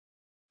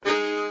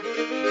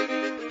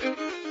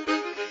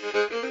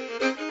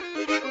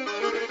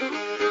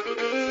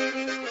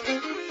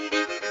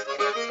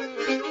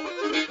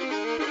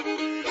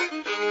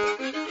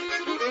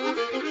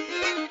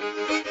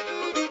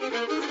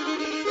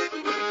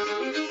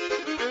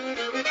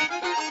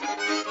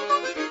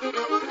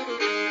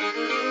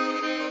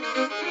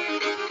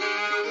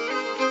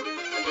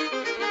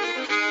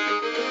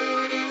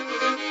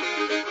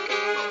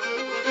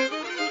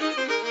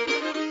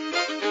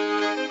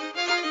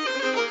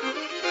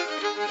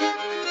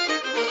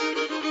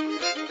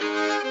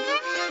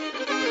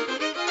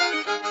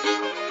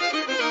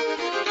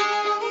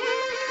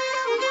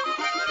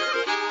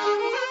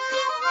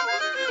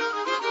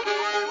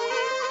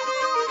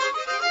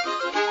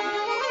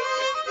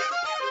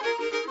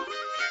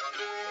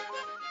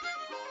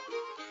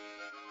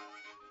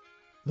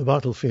The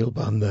Battlefield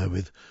Band there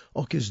with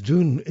Och is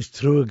doen is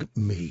trug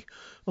me.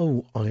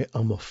 Oh, I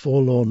am a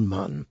forlorn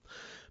man.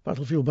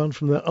 Battlefield Band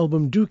from their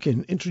album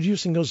Dukin,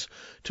 introducing us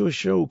to a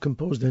show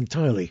composed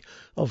entirely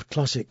of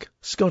classic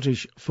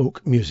Scottish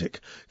folk music.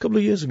 A couple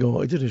of years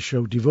ago I did a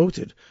show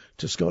devoted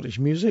to Scottish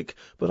music,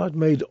 but I'd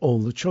made all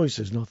the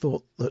choices and I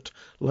thought that,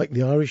 like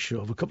the Irish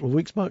show of a couple of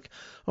weeks back,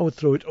 I would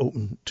throw it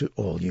open to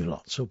all you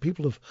lot. So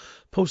people have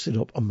posted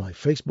up on my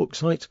Facebook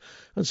site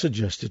and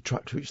suggested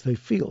tracks which they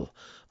feel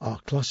are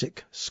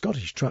classic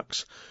Scottish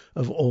tracks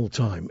of all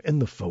time in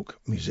the folk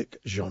music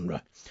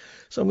genre.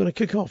 So I'm going to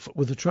kick off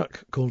with a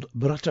track called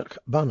Bratach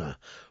Banna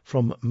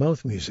from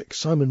Mouth Music.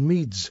 Simon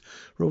Meads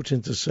wrote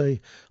in to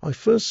say, I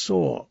first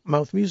saw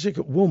Mouth Music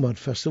at WOMAD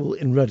Festival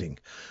in Reading.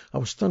 I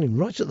was standing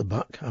right at the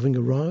back, having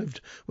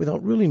arrived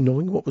without really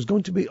knowing what was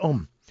going to be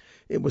on.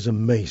 It was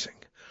amazing.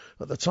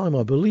 At the time,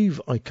 I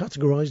believe I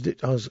categorised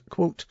it as,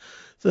 quote,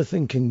 the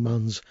thinking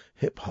man's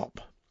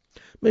hip-hop.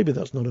 Maybe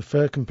that's not a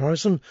fair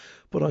comparison,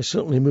 but I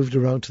certainly moved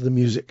around to the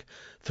music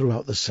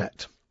throughout the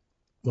set.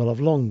 Well,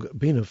 I've long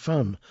been a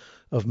fan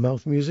of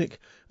Mouth Music,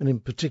 and in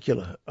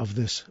particular of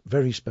this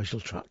very special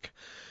track.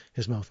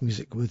 Here's Mouth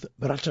Music with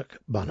Bratach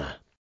Banna.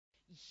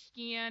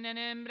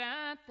 Iskianen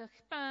bratach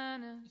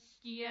panna,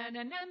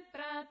 iskianen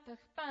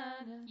bratach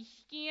panna,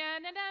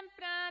 iskianen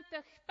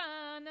bratach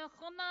panna,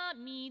 chona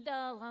mi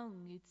da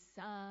lang it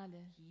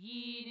sale.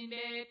 Hierin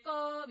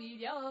beko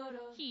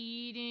vidoro,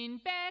 hierin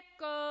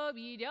beko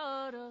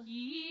vidoro,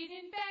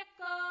 hierin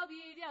beko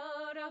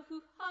vidoro,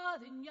 hu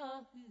hadden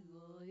ja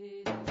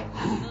hu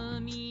chona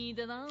mi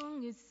da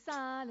lang it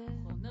sale,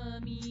 chona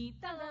mi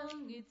da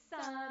lang it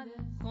sale,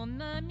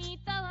 chona mi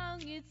da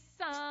lang it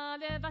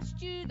sale, was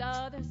du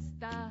da de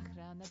sta.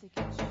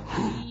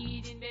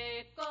 Hierin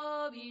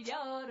beko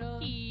vidoro,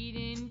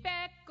 hierin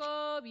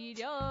beko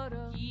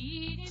vidoro,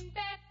 hierin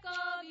beko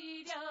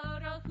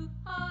vidoro, hu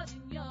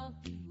hadden ja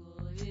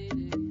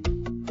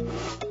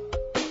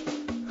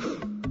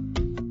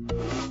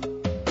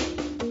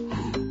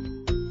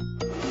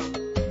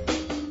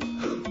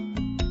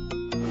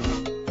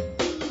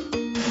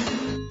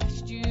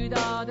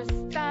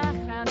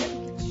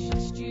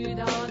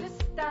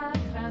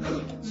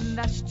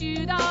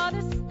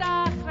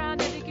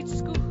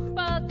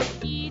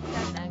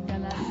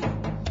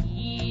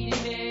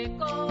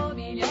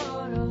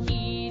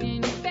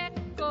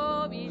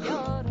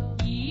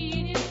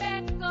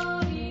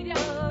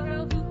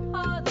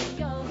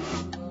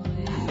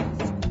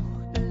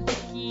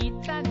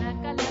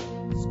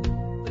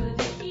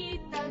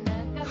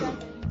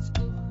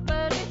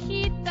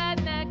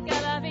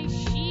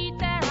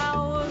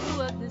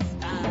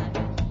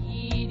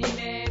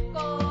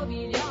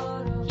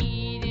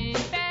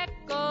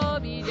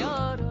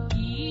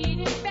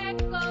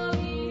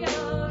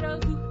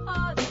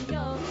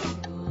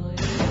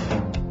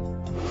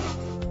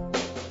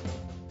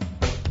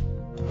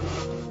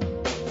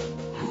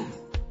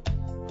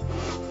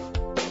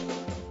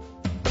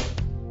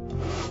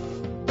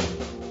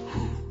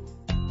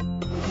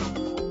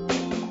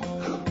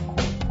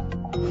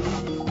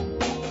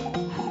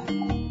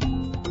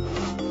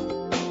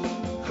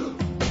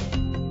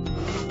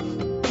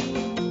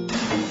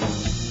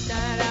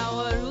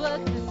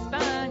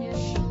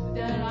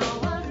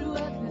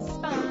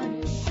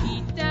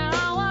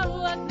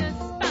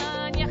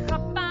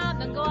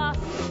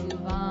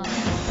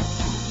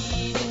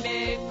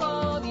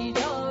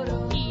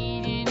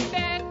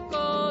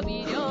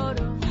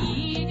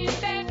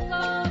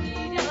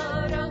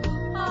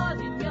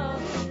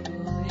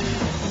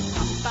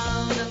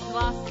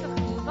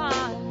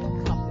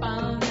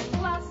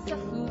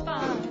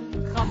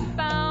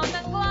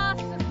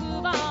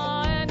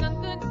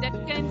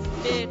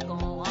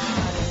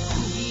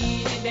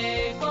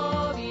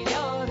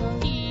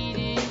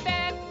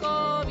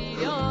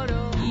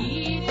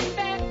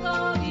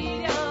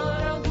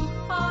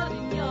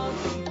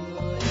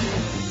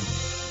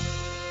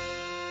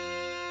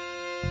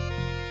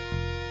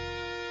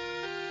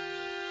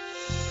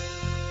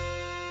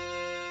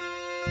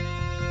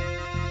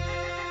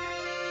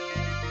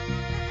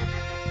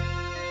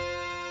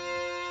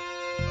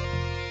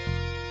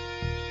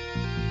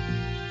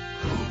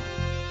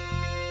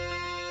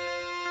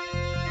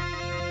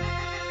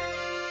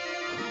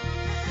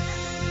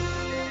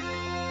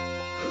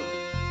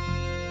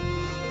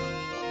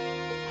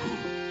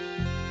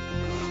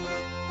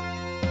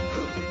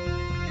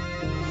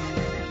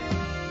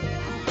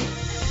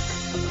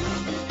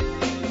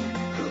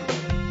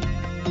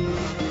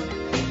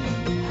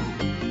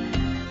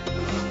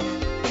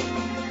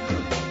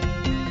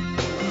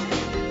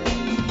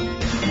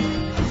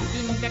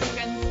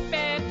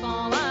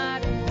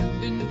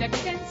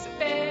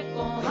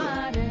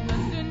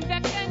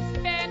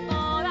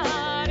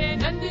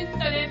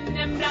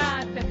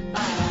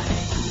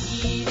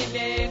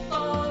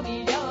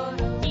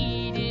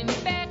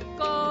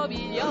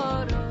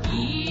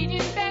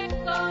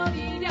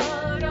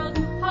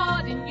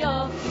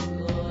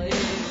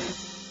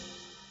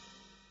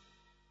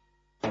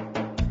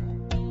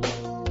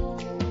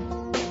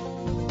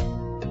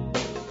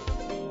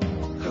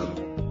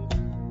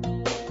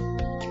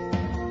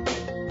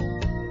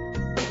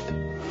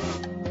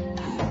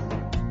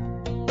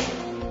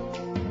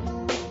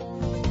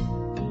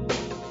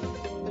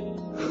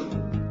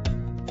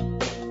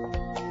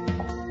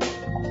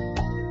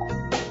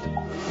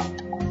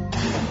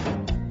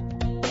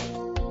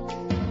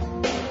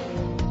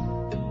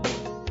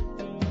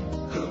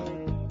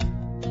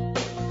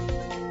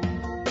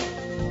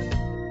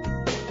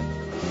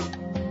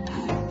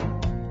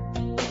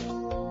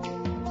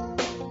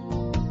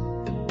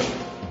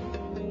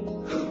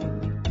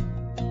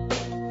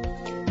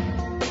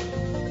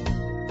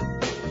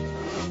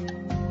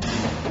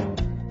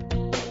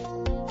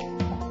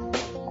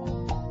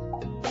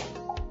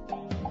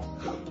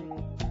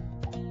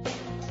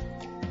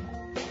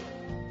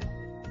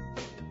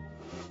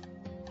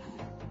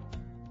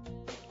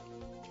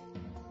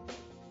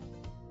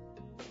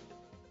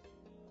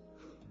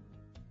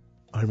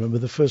I remember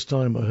the first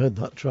time I heard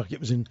that track. It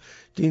was in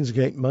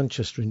Deansgate,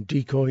 Manchester, in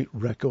Decoy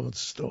Records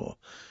store.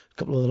 A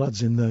couple of the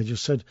lads in there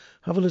just said,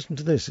 have a listen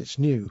to this, it's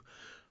new.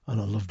 And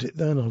I loved it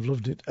then, I've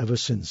loved it ever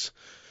since.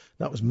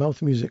 That was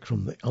Mouth Music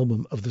from the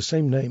album of the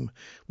same name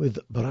with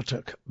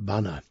Bratak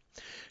Bana.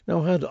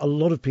 Now, I had a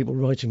lot of people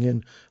writing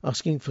in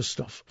asking for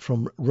stuff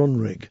from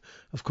Runrig,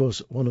 of course,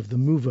 one of the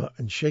mover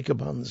and shaker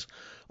bands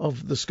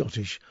of the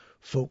Scottish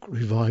folk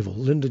revival.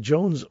 Linda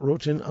Jones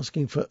wrote in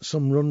asking for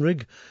some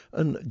Runrig,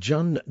 and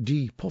Jan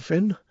D.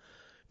 Puffin,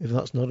 if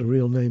that's not a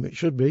real name, it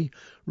should be,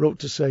 wrote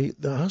to say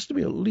there has to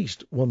be at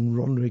least one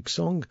Runrig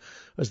song,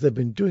 as they've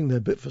been doing their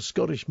bit for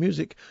Scottish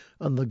music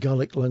and the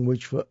Gaelic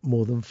language for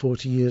more than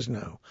 40 years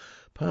now.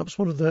 Perhaps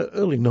one of their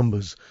early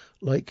numbers,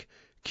 like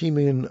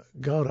Címín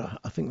Gara,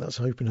 I think that's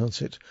how you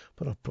pronounce it,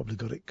 but I've probably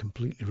got it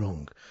completely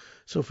wrong.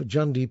 So for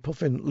Jandy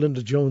Puffin,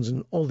 Linda Jones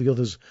and all the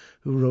others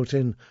who wrote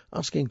in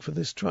asking for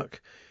this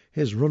track,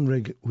 here's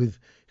Runrig with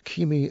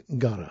Címín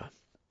Gara.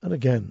 And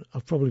again,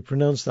 I've probably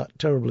pronounced that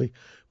terribly,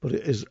 but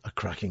it is a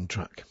cracking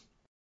track.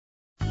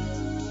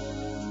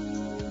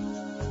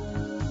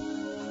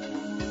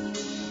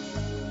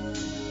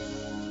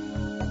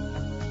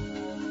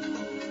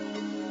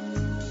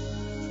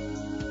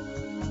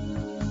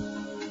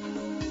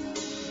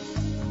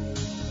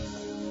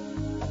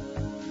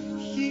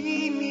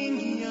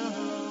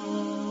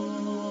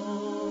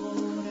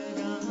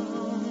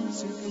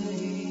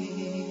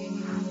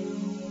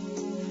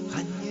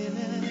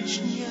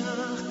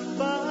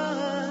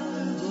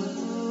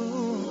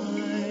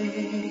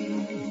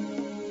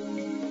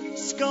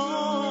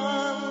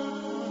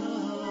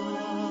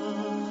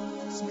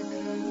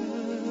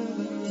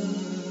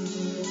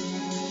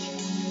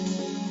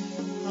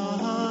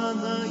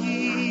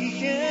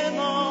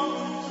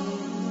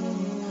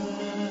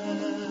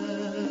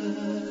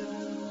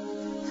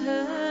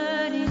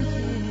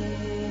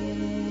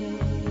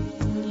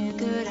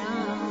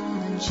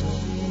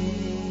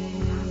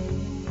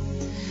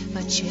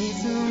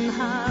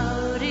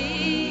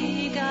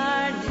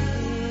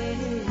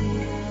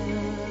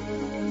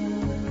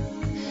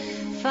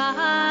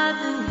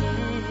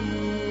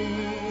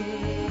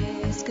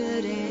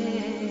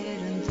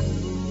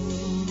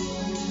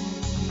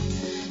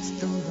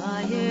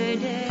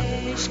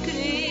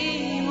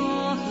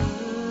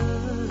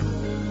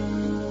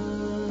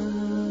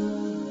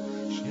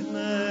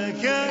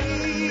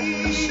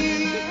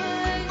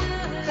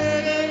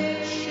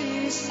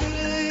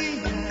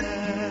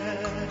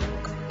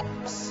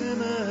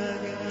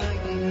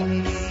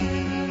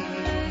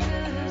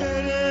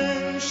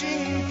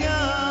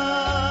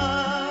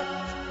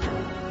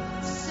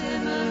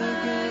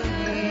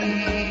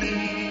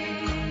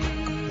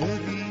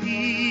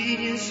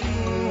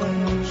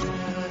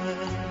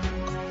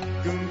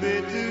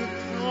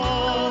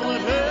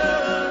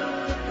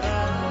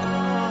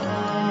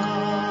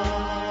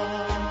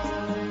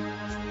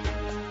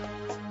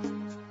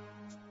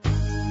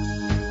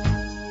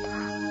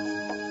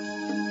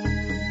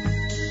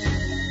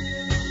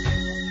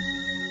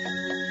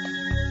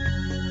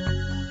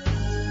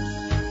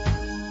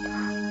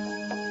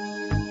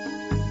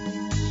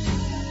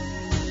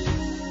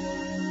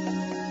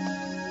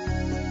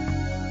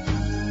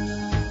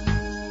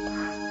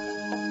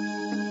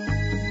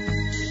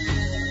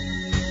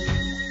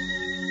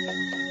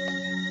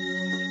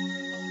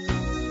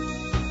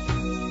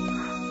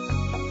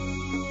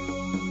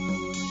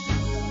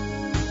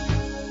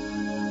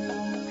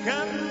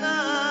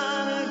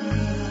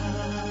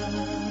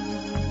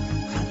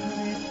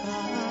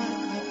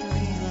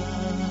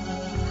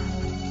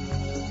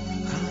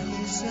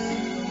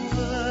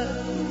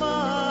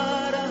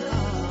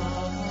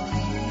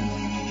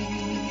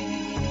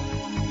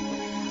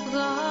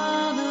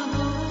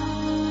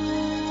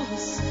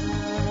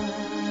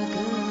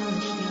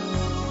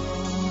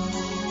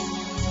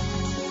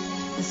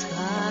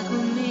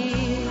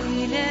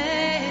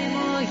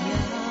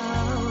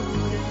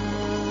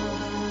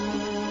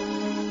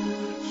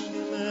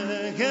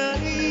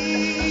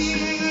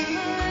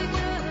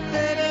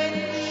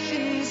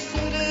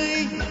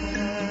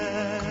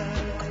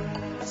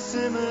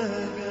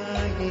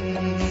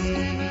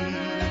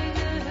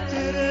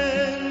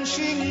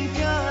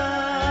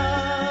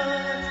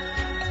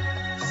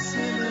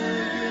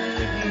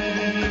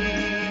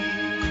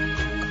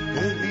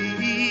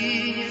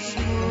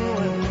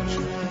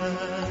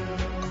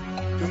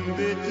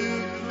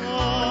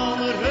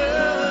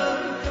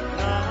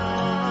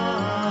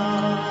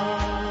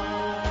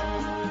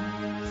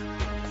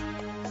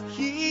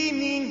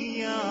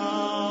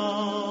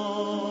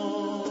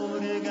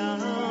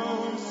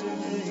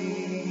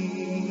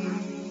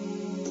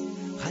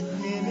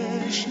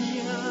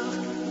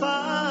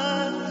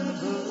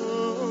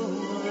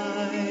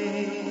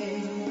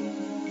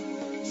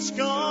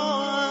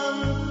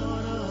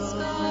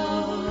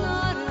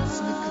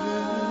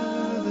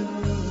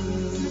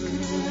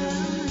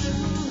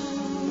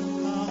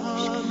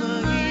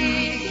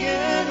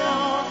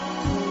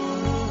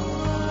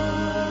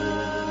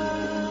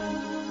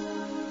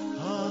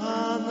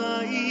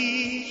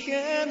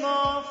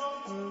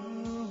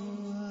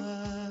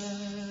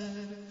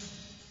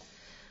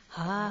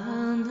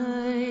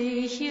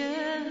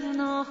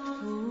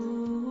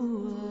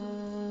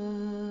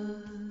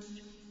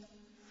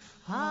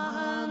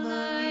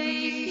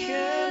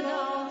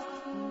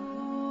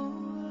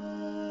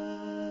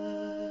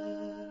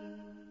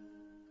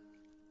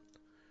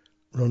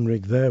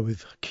 Big there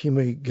with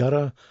Kimi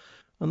Gara,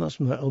 and that's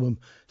from their album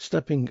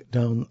Stepping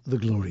Down the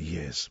Glory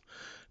Years.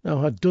 Now,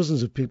 I had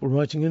dozens of people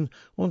writing in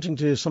wanting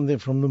to hear something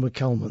from the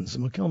McCalmans. The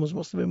McCalmans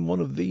must have been one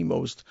of the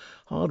most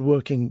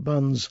hard-working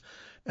bands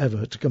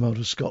ever to come out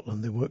of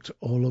Scotland. They worked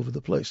all over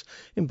the place.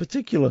 In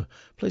particular,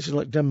 places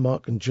like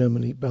Denmark and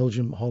Germany,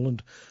 Belgium,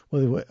 Holland,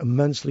 where they were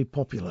immensely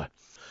popular.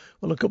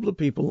 Well, a couple of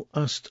people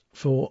asked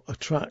for a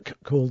track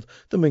called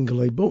the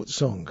Mingulay Boat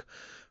Song.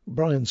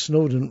 Brian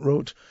Snowden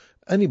wrote,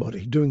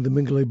 "Anybody doing the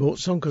Mingulay Boat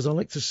Song, because I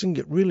like to sing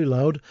it really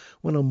loud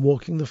when I'm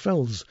walking the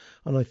fells,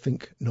 and I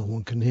think no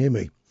one can hear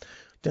me."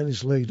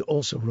 Dennis Lade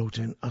also wrote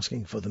in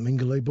asking for the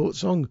Mingulay Boat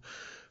Song.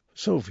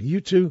 So for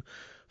you two,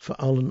 for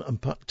Alan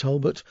and Pat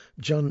Talbot,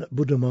 Jan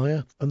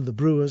Budemeyer and the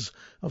Brewers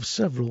of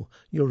several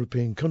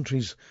European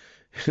countries,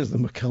 here's the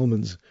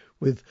McCalmans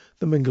with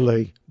the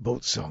Mingulay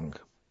Boat Song.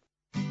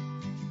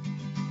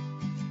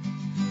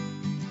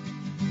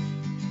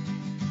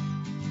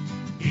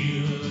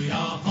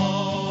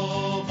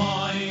 Heel-ya-ho,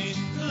 boys,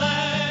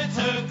 let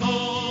her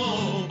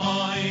go,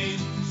 boys,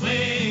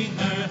 swing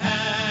her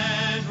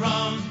head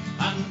round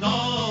and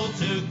all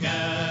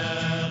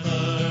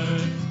together.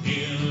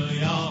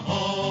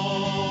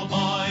 Heel-ya-ho,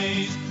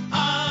 boys,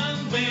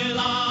 and we'll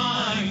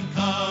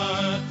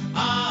anchor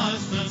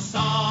as the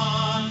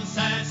sun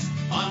sets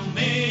on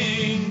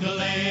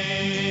Mingulay.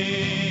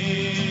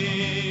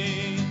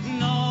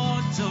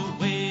 Not a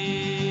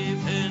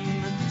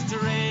waving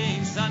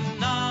strings and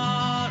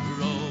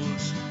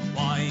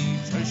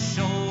her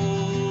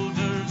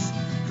shoulders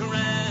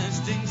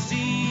cresting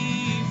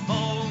sea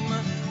foam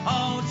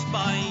out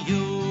by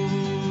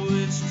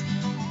Uist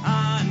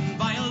and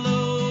by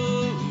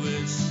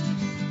Lewis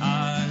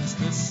as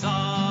the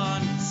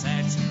sun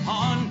sets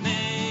on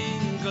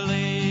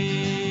Mingulay.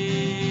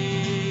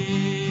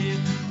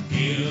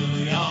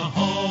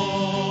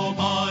 Heel-ya-ho,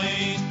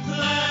 boys,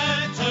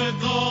 let her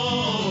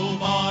go,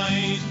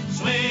 boys,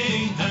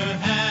 swing her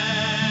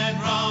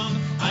head round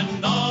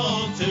and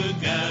all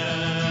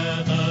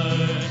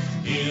together.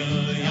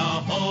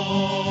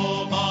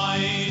 Heel-ya-ho,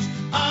 boys,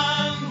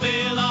 and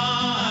we'll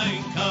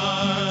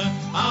anchor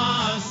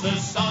as the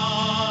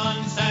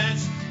sun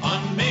sets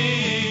on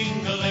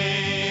Mingulay.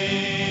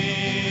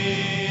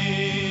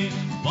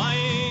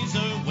 Boys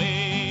are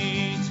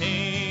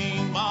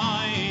waiting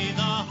by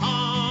the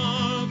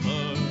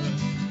harbour.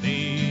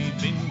 They've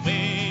been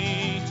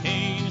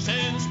waiting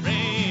since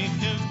break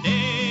of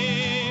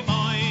day,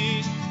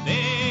 boys.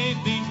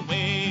 They've been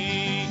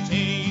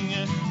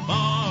waiting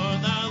for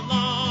the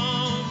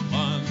loved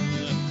one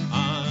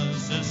as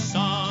the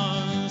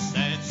sun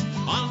sets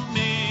on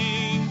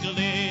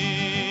Mingulay.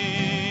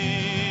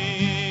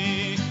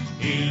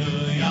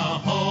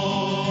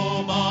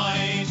 Heel-ya-ho,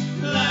 boys,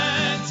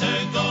 let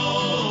her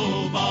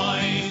go,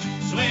 boys,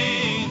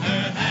 swing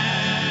her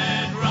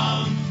head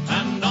round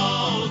and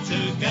all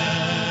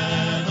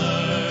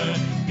together.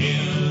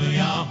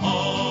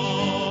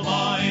 Heel-ya-ho,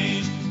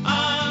 boys,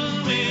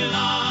 and we'll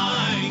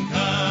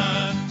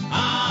anchor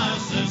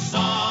as the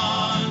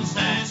sun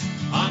sets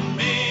on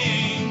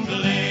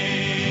Mingulay.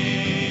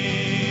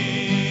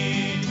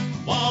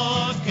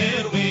 What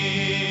care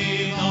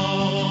we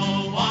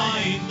though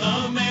white the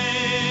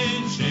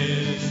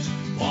minches?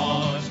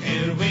 What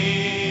care we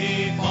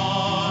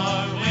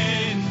for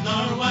wind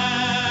or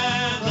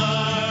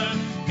weather?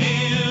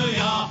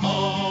 Heel-ya-ho,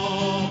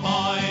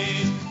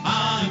 boys,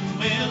 and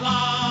we'll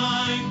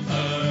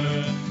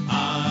anchor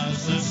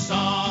as the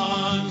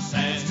sun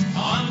sets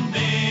on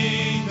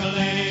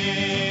Mingulay.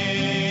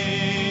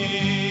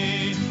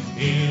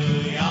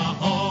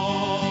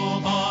 Heel-ya-ho,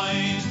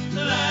 boys,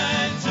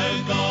 let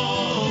her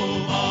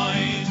go,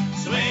 boys,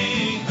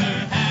 swing her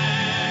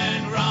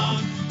head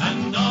round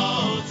and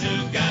all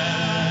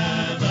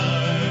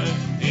together.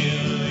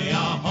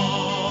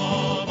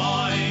 Heel-ya-ho,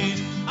 boys,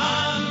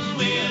 and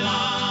we'll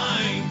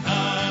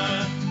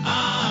anchor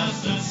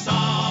as the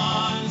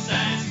sun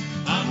sets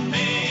on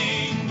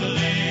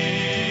Mingulay.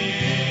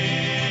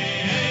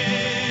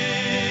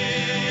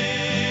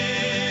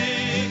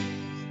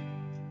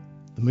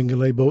 The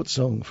Mingulay Boat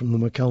Song from the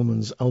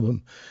McCalmans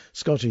album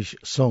Scottish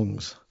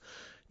Songs.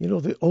 You know,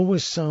 they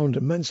always sound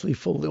immensely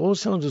full. They always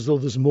sound as though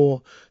there's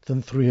more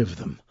than three of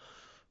them.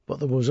 But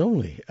there was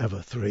only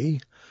ever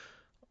three,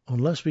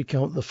 unless we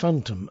count the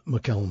Phantom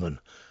McCalman,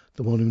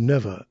 the one who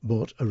never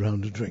bought a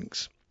round of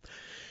drinks.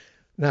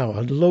 Now, I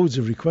had loads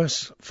of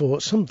requests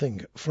for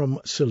something from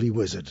Silly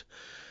Wizard.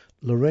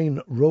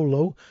 Lorraine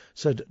Rollo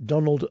said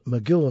Donald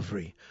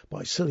McGillivray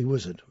by Silly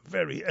Wizard.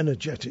 Very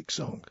energetic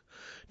song.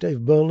 Dave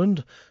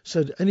Burland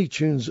said any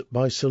tunes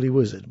by Silly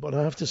Wizard, but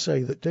I have to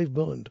say that Dave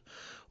Burland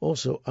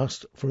also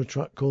asked for a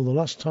track called The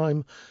Last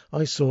Time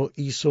I Saw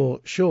Esau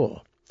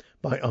Shaw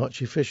by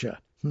Archie Fisher.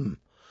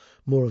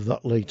 More of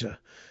that later.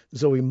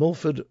 Zoe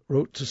Mulford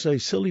wrote to say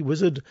Silly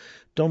Wizard,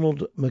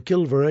 Donald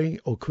McGillivray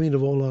or Queen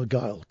of All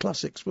Argyll.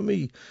 Classics for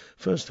me.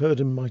 First heard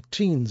in my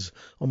teens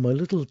on my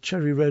little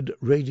cherry red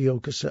radio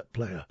cassette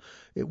player.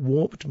 It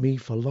warped me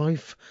for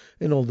life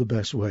in all the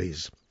best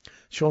ways.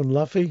 Sean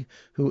Laffey,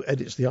 who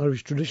edits the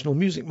Irish traditional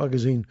music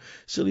magazine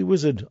Silly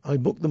Wizard. I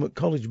booked them at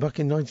college back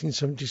in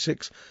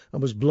 1976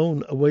 and was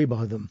blown away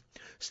by them.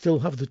 Still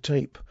have the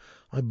tape.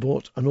 I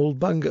bought an old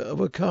banger of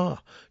a car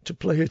to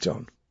play it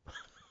on.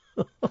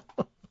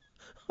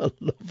 I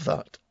love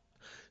that.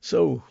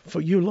 So,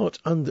 for you lot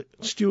and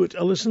Stuart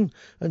Ellison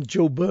and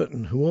Joe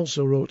Burton, who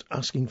also wrote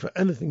asking for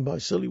anything by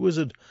Silly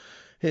Wizard,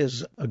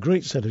 here's a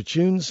great set of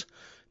tunes,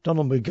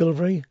 Donald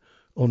McGillivray,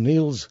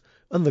 O'Neill's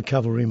and the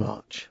Cavalry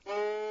March.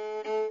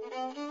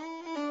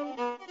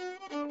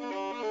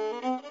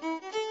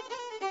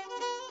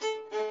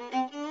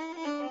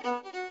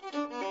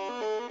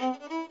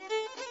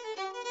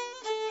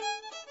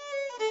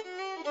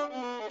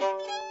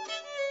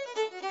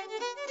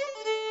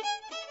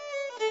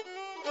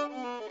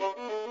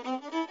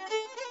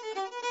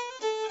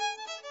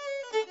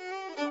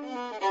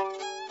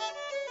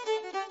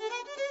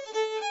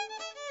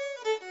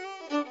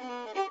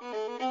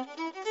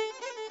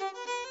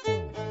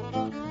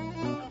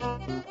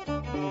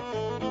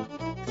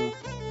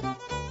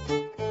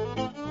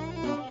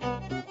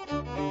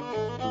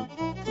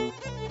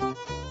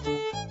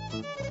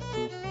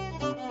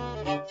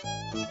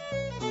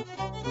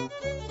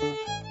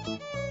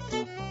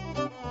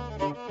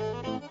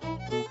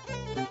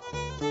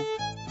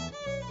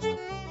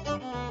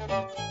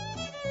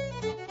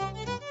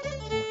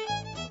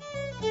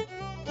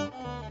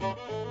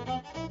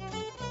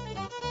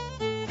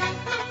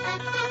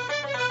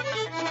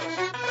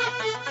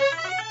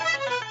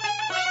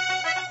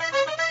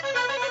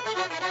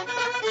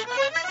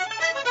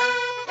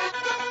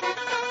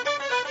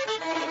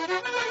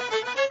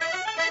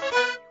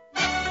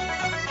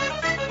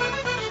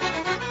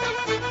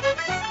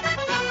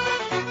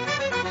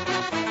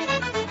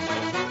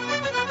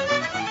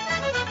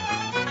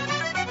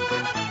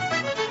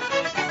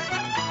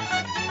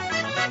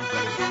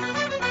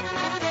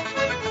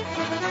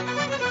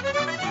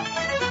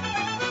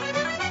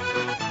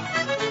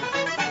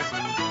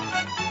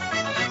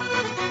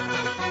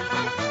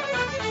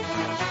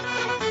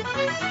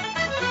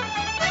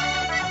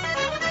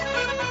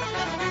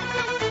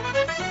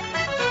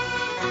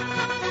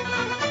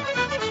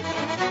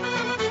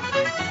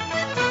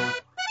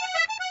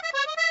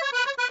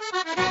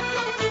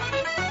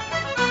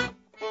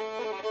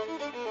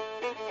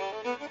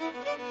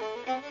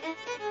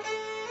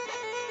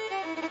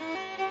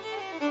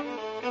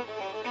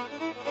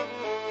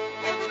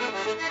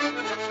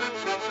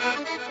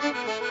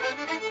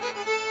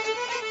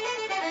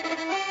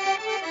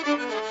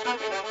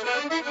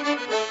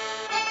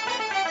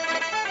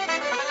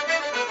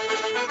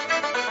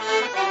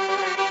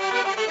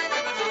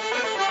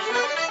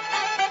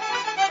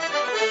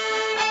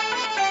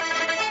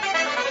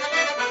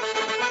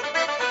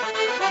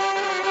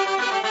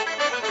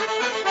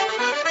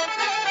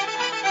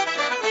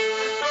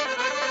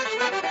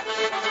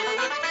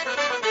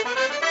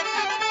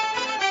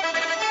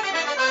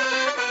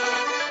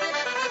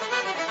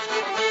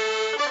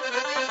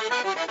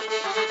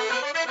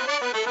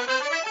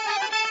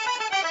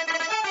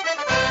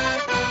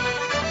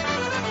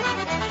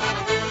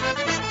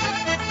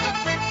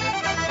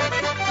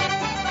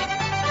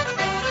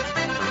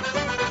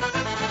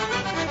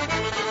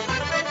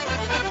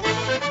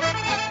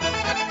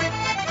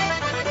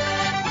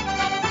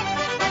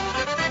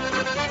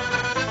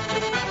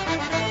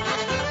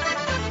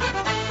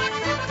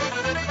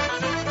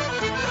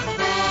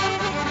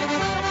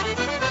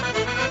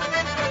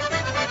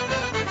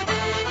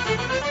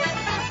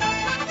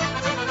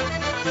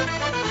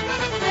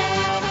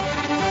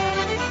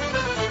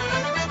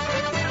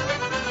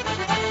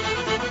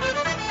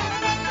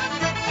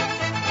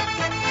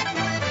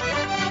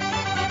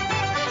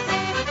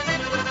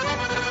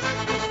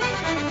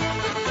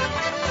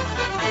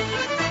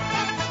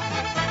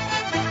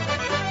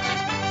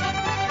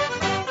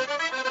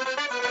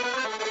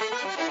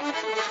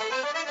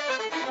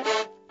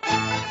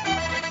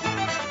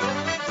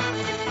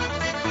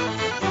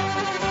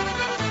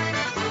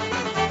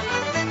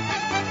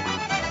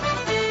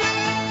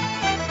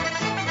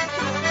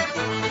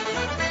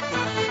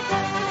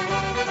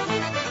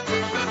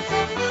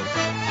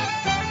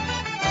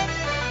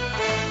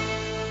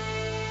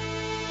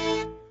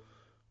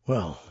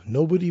 Well,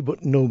 nobody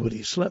but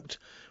nobody slept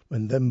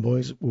when them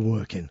boys were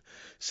working.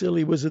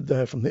 Silly Wizard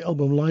there from the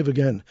album Live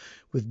Again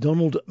with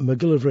Donald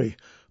McGillivray,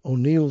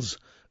 O'Neill's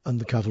and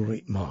the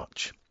Cavalry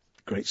March.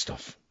 Great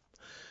stuff.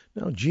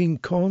 Now, Gene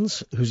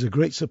Corns, who's a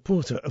great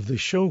supporter of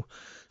this show,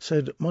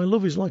 said, "My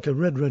love is like a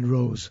red, red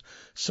rose,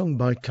 sung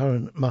by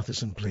Karen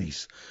Matheson,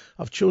 please.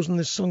 I've chosen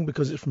this song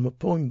because it's from a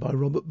poem by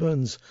Robert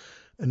Burns,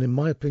 and in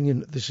my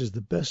opinion, this is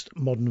the best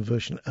modern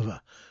version ever.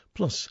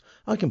 Plus,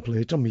 I can play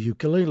it on my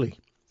ukulele."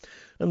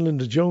 And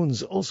Linda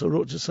Jones also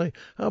wrote to say,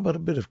 how about a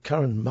bit of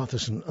Karen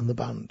Matheson and the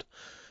band?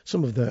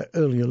 Some of their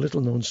earlier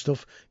little-known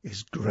stuff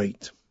is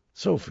great.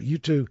 So for you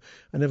two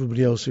and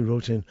everybody else who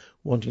wrote in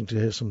wanting to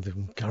hear something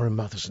from Karen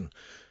Matheson,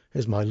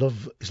 here's My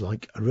Love is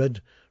Like a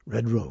Red,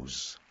 Red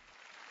Rose.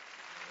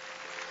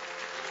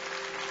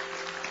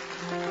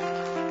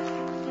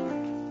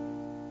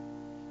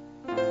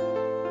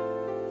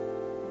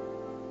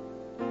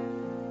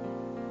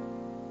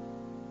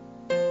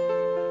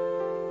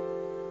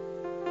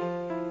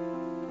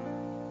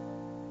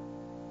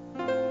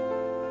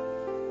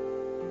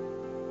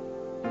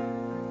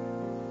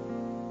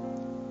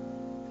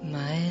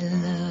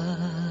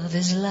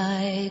 is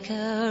like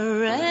a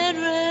red,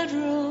 red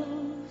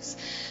rose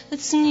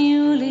that's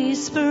newly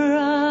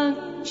sprung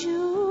in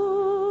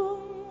June.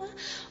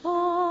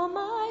 Oh,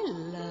 my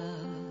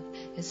love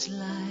is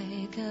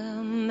like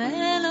a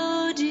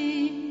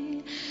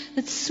melody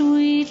that's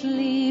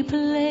sweetly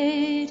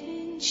played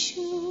in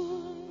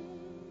tune.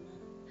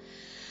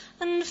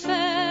 And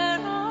fair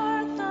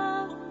art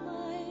thou,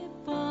 my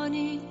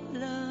bonny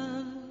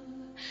love,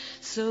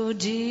 so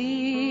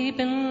deep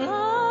in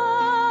love.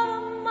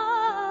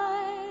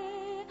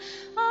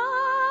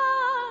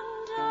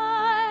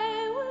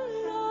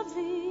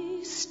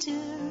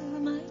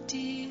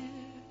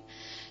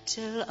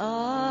 Till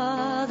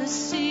all the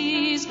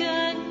seas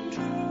gang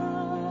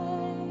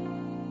dry,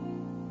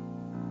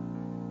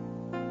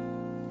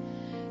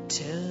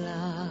 till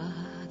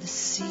all the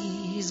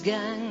seas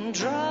gang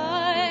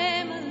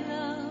dry, my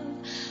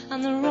love,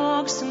 and the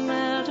rocks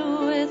melt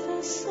with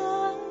the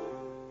sun.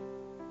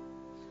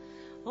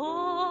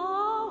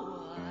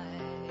 Oh, I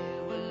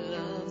will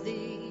love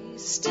thee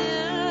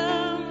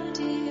still, my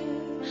dear,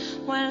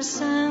 while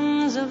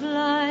sands of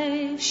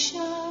life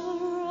shall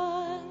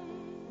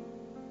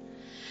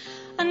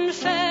and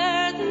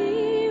fare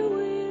thee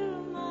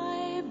will,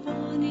 my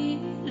bonny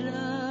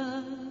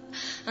love,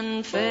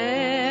 and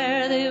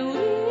fare thee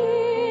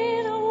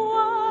will a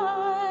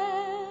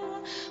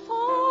while,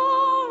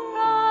 for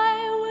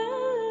I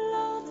will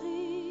love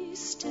thee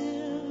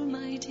still,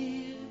 my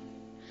dear,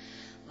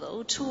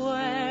 though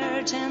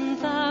 'twere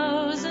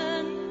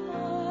 10,000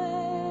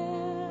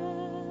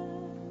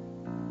 miles,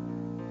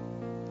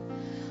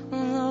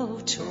 though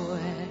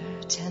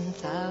 'twere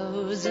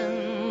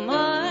 10,000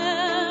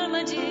 miles,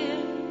 my dear.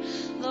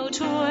 Though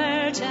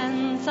 'twere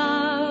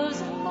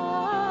 10,000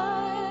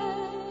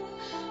 miles,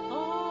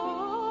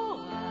 oh,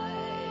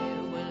 I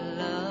will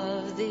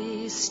love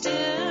thee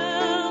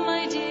still,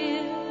 my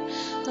dear,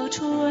 though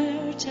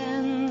 'twere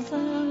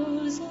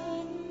 10,000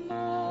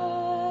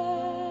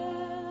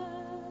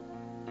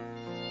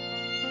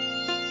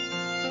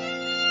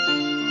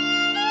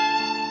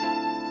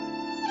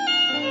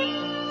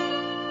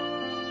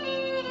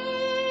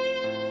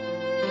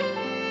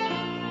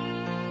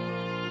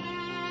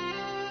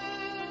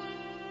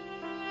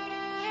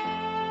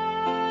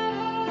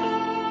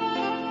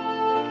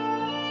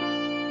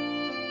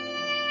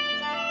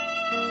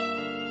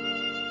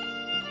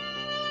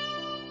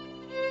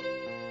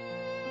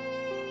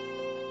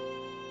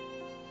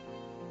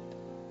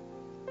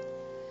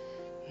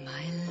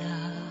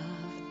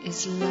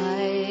 is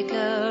like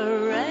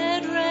a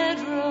red, red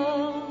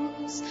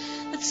rose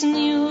that's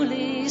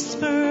newly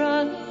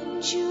sprung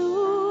in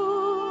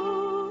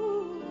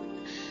June.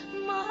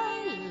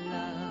 My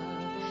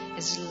love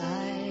is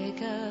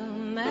like a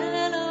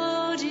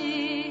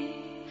melody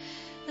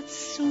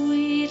that's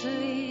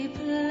sweetly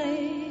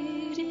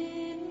played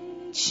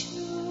in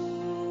tune.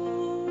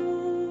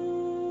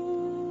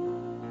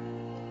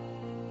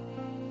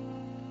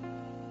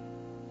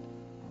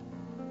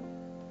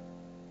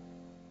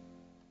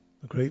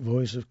 Great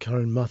voice of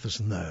Karen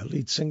Matheson there,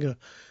 lead singer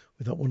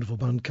with that wonderful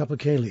band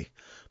Capercaillie.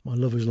 My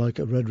Love is Like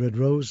a Red, Red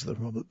Rose, the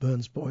Robert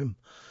Burns poem.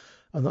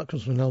 And that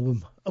comes from an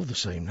album of the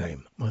same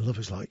name, My Love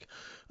is Like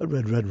a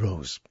Red, Red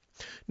Rose.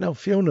 Now,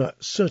 Fiona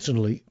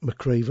Certainly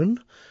McCraven,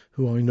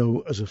 who I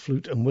know as a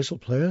flute and whistle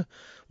player,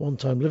 one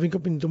time living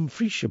up in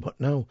Dumfriesshire, but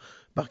now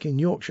back in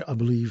Yorkshire, I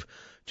believe,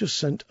 just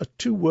sent a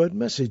 2-word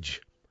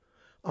message.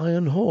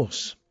 Iron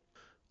Horse.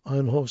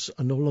 Iron Horse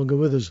are no longer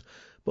with us,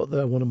 but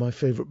they're one of my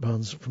favourite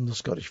bands from the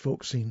Scottish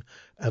folk scene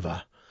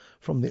ever.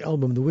 From the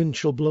album The Wind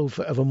Shall Blow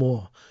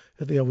Forevermore,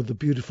 here they are with the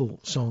beautiful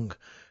song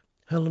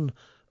Helen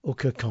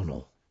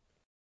O'Kirkconnell.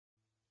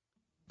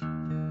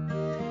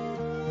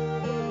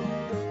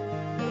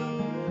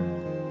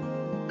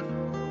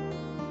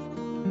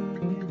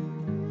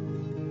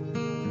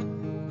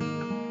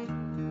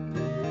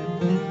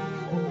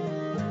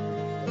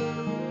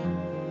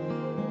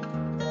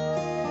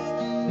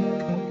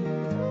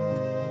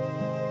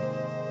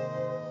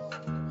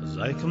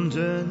 I come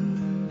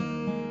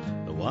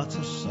down the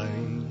waterside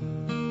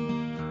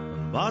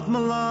and bought my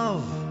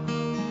love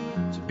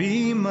to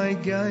be my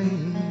guide,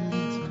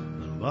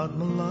 and bought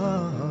my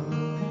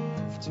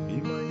love to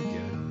be my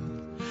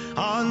guide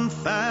on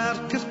fair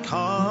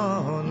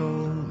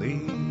Kirkconnell.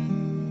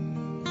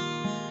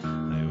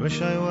 I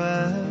wish I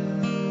were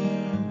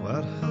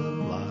where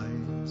Helen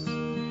lies,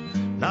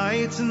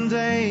 night and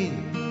day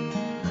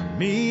for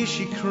me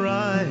she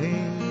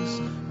cries.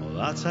 Oh,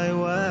 that I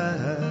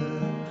were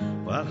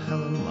where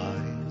Helen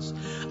lies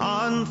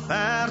on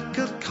fair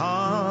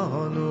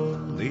Kirkconnell.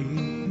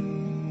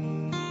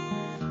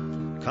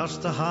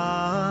 Cast the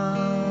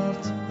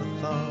heart that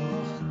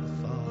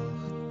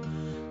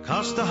thought,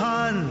 cast the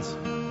hand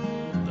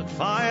that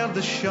fired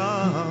the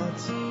shot,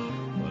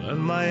 but in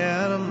my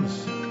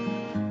arms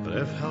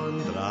brave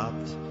Helen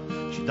dropped.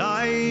 She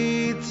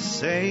died to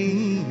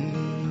save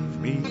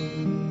me.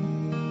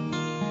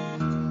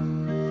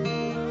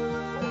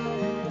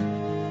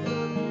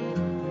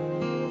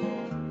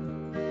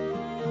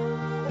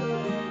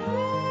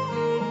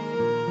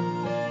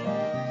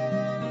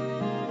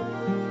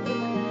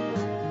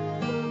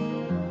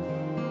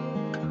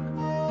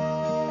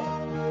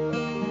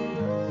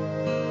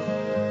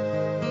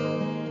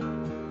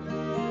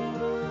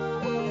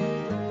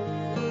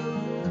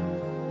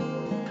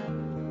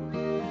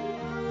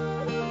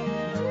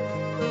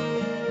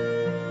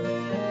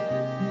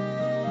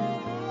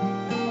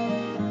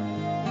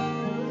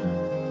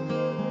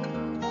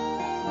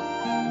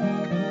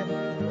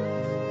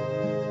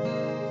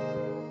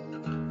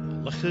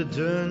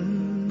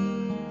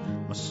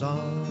 Dun, my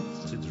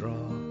salt to draw.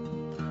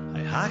 I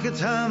hack it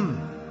ham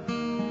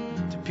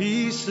to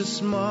pieces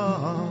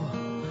small.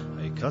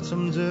 I cut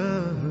them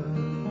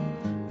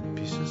down in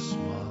pieces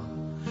small.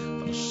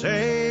 For the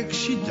sake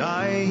she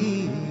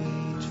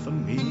died for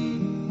me.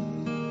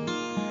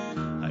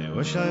 I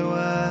wish I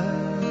were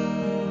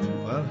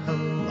where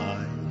hell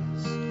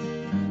lies.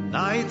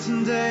 Night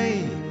and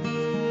day,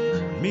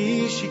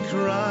 me she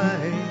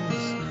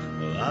cries.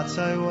 Well, that's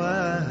I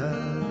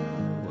were.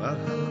 Where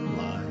Helen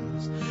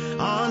lies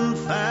on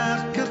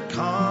Fairkirk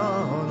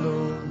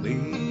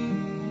Connolly.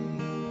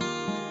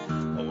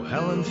 Oh,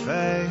 Helen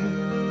fair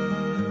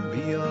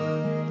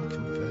beyond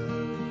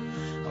compare.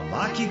 A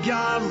Mackie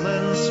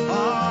garlands for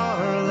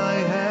thy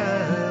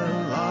hair,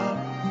 love,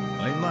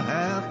 by my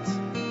heart,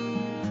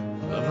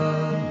 never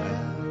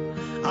there.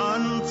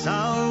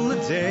 Until the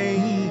day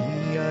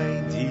I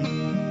die,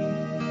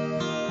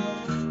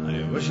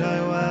 I wish I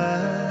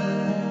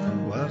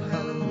were where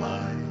Helen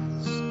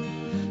lies.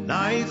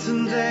 Night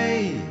and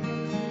day,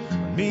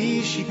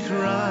 me she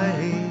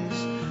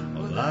cries.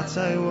 Oh, that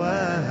I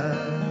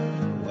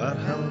where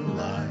Helen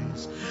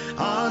lies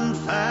on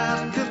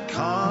Fairkirk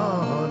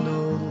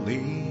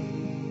Connolly.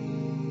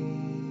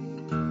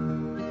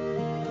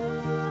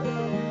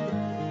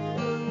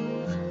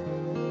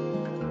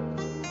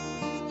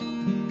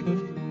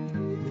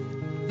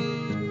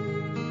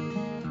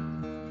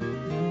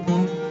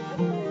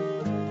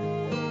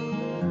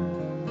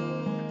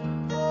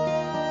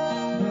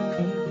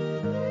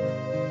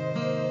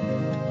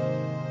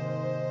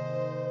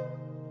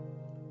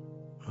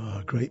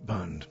 Great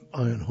band,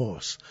 Iron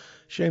Horse.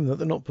 Shame that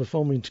they're not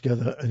performing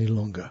together any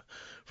longer.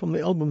 From the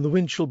album The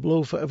Wind Shall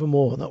Blow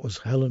Forevermore, that was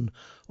Helen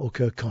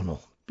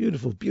O'Kirkconnell.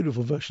 Beautiful,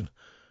 beautiful version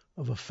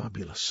of a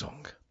fabulous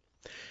song.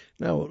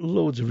 Now,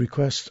 loads of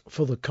requests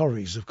for the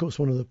Corries, of course,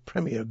 one of the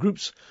premier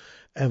groups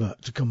ever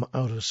to come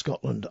out of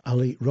Scotland.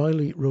 Ali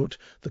Riley wrote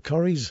the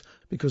Corries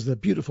because their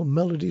beautiful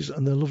melodies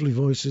and their lovely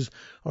voices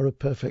are a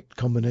perfect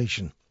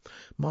combination.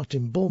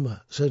 Martin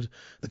Bulmer said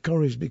the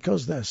Corries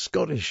because they're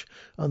Scottish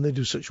and they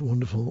do such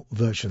wonderful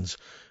versions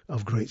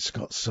of great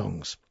Scots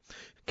songs.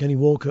 Kenny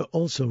Walker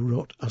also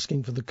wrote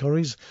asking for the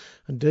Corries,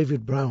 and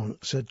David Brown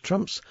said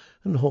Tramps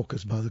and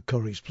Hawkers by the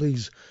Corries,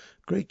 please.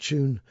 Great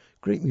tune,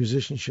 great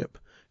musicianship,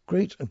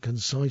 great and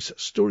concise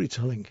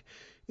storytelling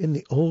in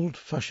the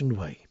old-fashioned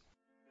way.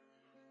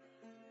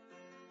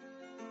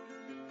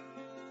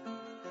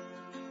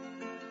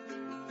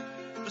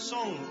 The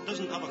song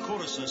doesn't have a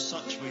chorus as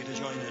such for you to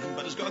join in,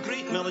 but it's got a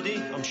great melody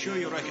I'm sure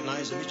you'll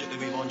recognise immediately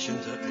we launch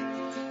into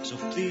it. So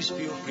please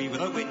feel free,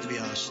 without waiting to be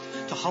asked,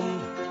 to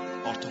hum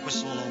or to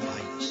whistle along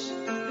behind us.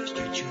 It's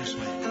your tune as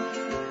well.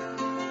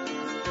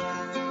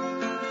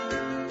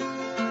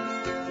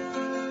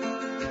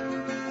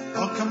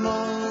 Oh, come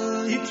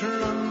on, ye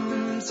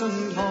tramps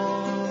and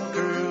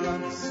hawker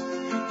lads,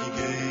 ye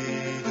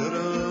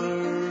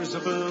gatherers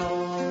of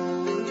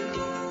love,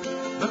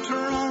 the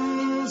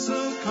trams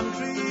of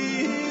country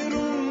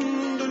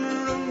round and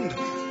round,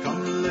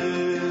 come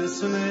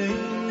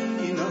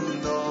listening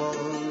and all.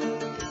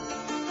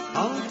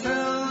 I'll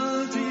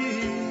tell to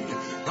ye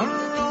a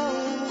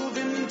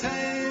roving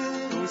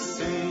tale, those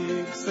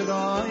sakes that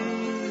I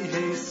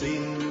hae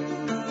seen,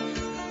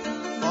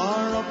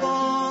 far up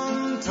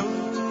unto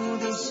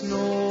the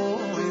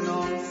snowy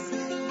north,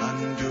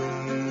 and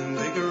down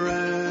the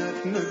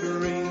Gretna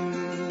green.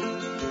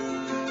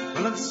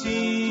 Well, I've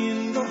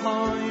seen the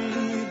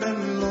high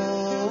ben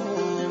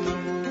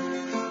Lomond,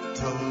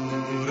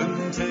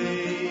 Towran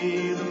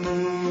tae the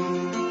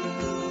moon.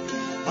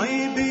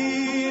 I've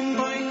been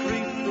by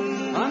creek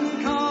and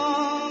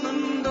calm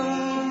and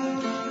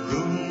down,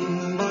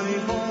 room by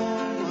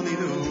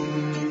Honeydoon.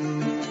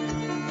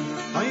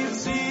 I've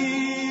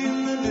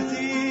seen the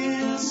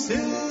little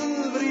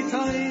silvery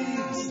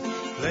tides,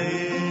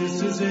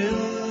 places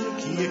ilk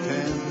ye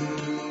ken,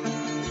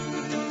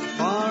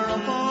 far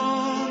up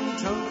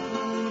unto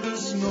the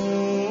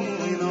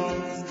snowy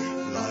north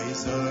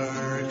lies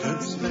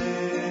Urquhart's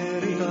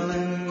merry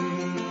glen.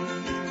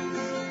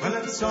 Well,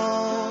 it's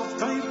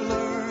soft I've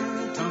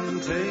learnt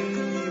unto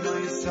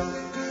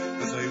myself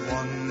as I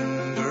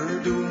wander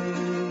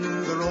down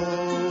the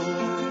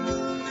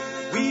road,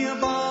 wi' a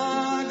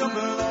bag of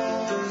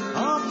law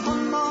upon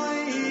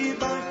my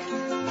back,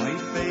 my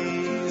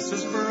face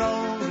is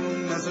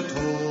brown as a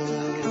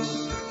toad,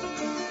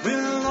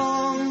 with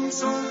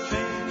lungs of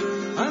cake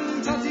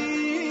and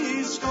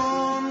tatty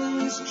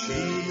scones,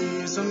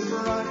 cheese and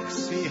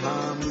braxy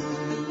ham,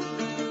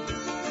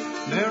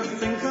 ne'er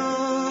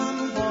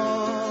thinking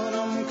what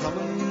I'm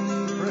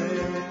coming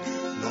frae,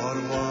 nor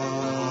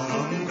what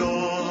I'm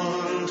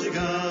going to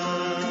gang.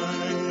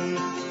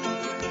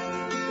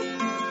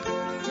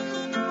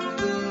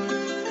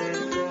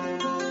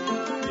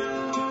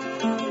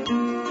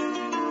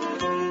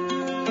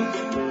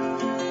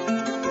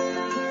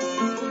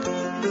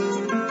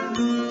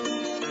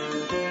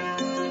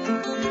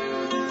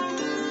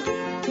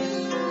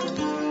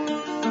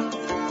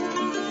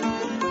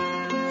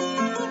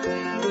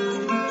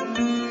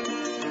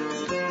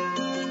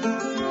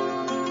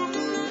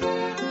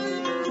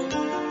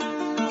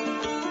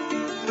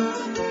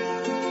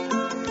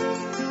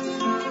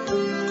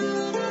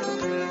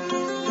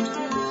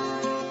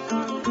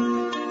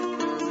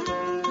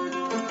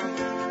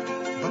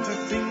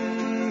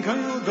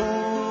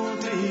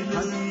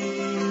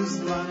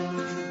 Scotland's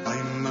land,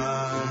 I'm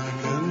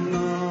making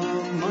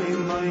up my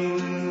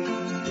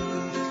mind.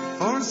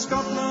 For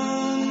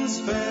Scotland's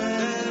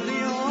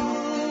fairly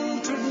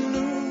altered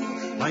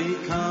new, I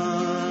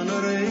canna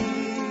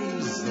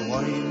raise the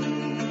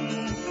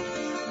wine,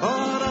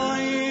 but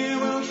I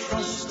will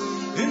trust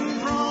in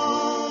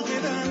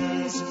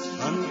Providence,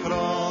 and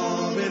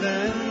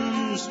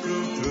Providence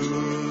prove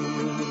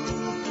true.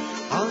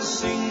 I'll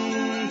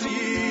sing to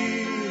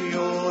ye,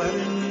 O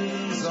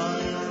Erin's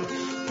Isle,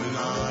 when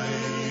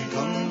I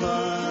come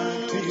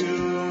back to you.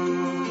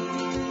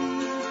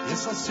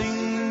 Yes, I'll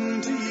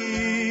sing to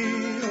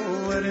ye,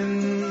 O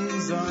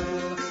Erin's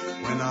Isle,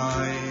 when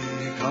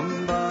I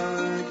come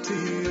back to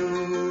you.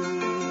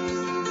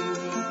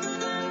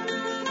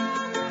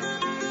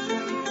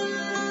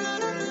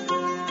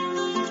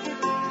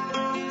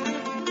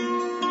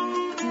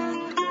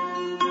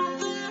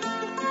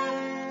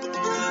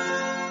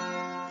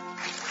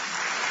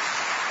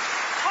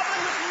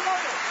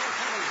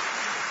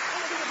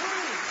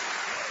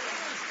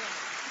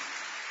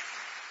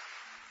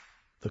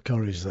 The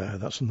Corries there,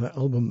 that's from their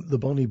album The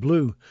Bonnie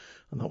Blue,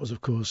 and that was of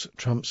course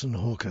Tramps and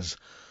Hawkers,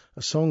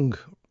 a song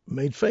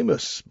made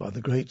famous by the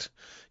great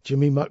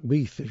Jimmy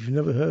Macbeath. If you've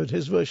never heard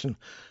his version,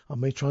 I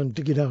may try and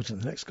dig it out in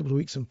the next couple of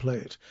weeks and play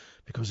it,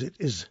 because it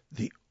is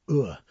the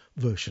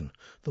version,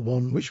 the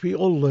one which we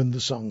all learned the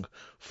song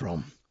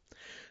from.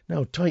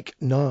 Now Tyke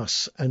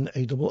Nass,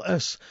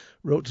 Nass,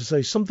 wrote to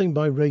say something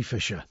by Ray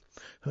Fisher.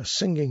 Her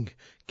singing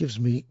gives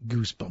me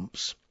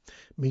goosebumps.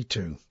 Me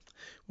too.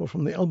 Well,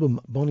 from the album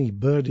Bonnie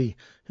Birdie,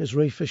 here's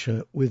Ray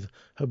Fisher with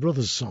her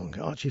brother's song,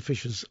 Archie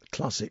Fisher's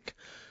classic,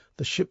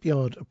 The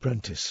Shipyard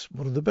Apprentice,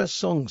 one of the best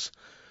songs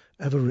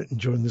ever written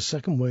during the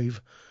second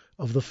wave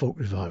of the folk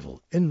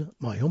revival, in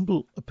my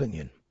humble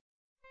opinion.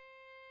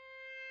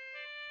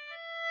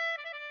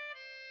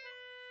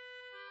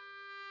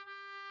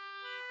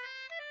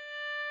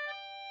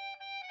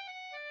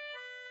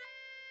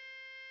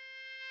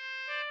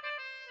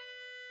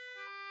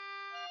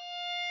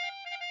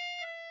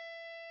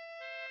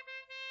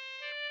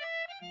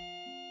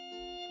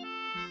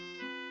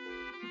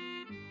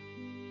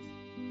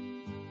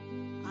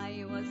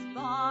 I was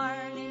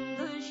born in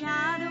the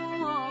shadow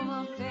of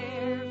a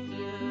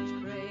Fairfield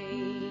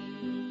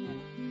crane,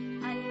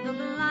 and the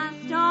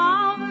blast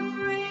of a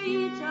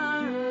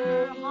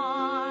freighter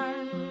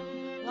horn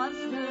was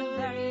the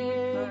very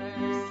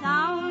first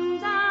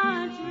sound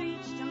that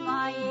reached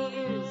my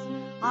ears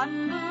on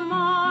the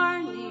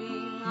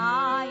morning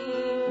I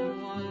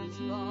was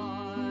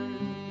born.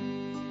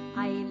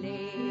 I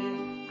lay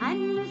and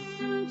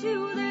listened to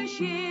the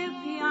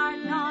shipyard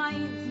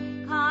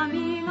noise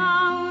coming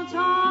out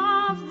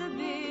of the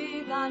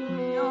big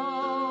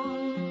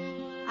unknown,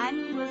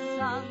 and was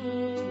sung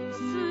to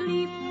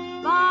sleep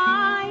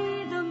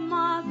by the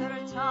mother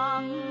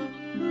tongue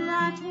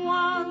that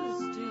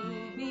was to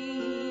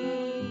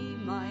be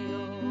my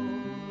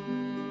own.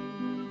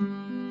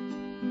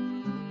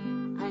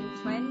 And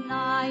when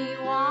I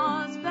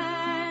was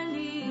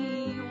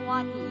barely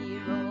 1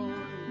 year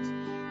old,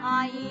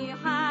 I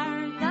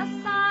heard the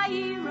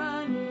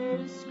siren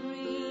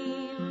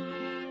scream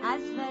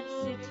as that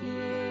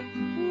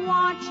city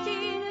watched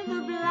in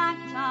the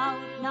blacked out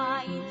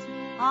night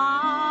a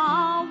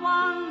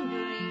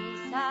wandering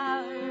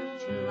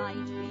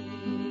searchlight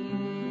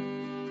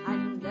beam.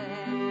 And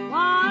then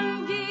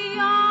one day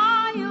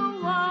I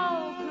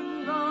awoke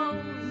and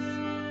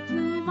rose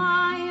to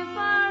my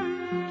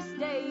first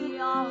day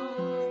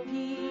of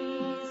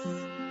peace,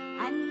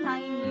 and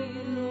I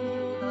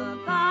knew the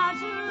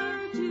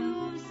battle to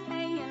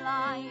stay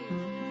alive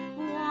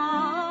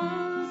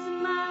was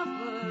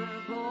never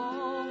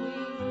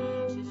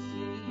going to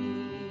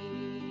cease.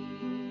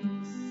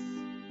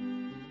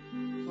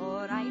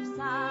 For I've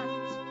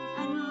sat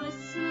and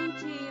listened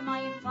to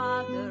my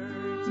father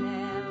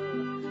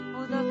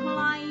tell of the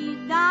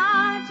Clyde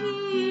that he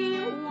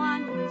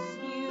once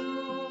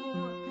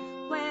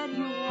knew, where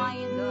you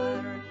either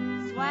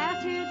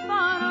sweated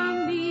for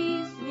a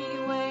measly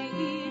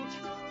wage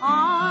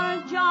or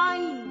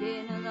joined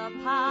in the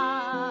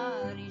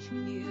parish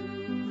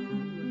queue,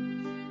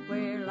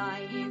 where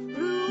life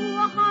grew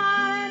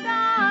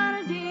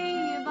harder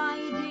day by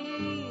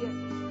day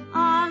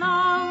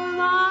along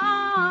the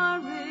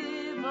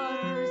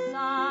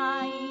riverside.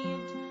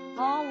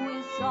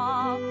 Always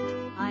soft,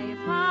 I've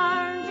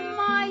heard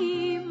my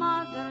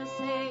mother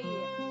say,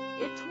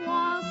 it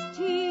was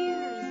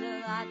tears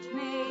that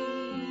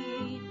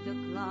made the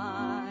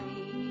Clyde.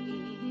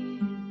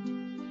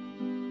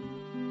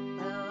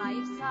 Well,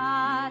 I've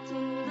sat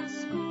in the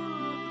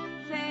school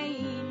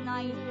fain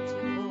night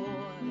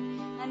before,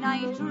 and I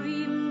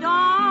dreamed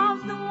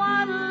of the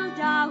world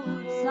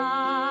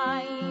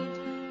outside,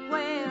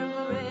 where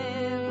the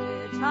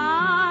riveters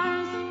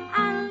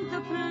and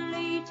the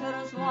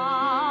platers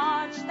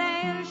watch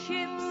their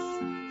ships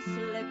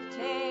slip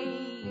to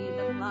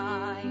the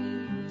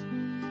Clyde.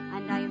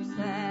 And I'm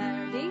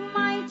serving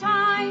my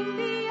time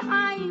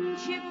behind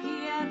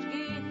shipyard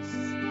gates,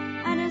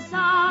 and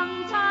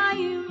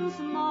sometimes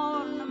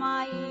mourn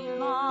my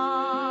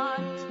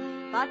lot.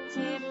 But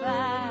if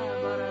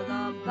ever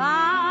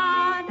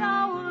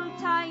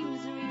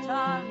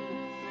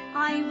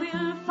I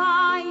will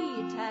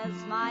fight as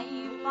my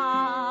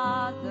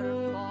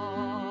father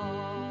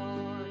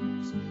fought.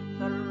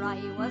 For I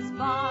was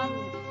born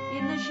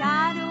in the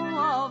shadow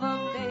of a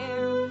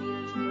bare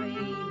field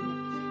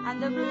train,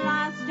 and the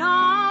blast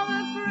of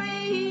a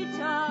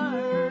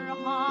freighter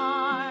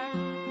horn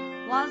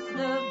was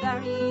the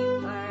very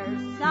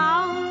first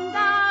sound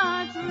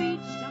that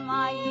reached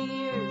my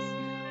ears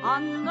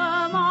on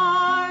the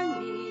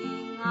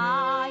morning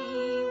I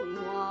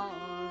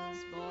was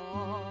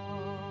born.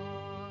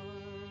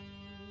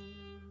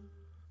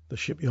 The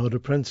Shipyard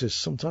Apprentice,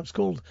 sometimes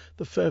called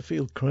the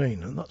Fairfield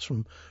Crane, and that's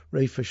from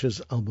Ray Fisher's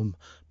album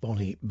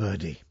Bonnie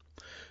Birdie.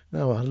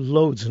 Now, I had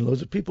loads and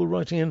loads of people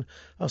writing in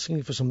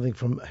asking for something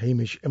from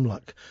Hamish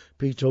Imlach,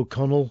 Pete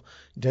O'Connell,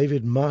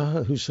 David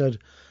Maher, who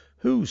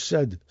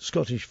said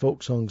Scottish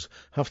folk songs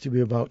have to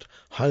be about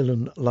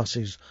Highland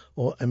lassies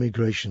or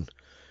emigration?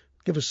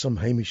 Give us some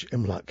Hamish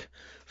Imlach.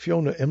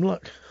 Fiona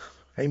Imlach,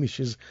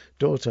 Hamish's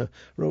daughter,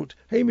 wrote,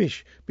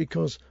 Hamish,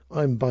 because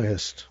I'm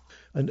biased.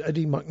 And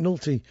Eddie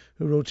McNulty,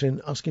 who wrote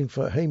in asking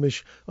for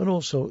Hamish and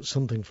also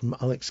something from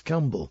Alex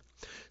Campbell.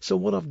 So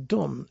what I've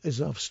done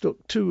is I've stuck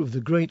two of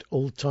the great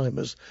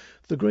old-timers,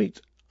 the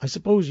great, I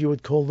suppose you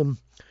would call them,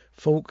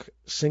 folk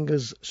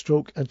singers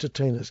stroke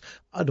entertainers.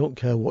 I don't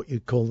care what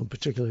you'd call them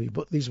particularly,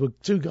 but these were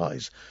two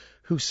guys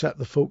who set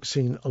the folk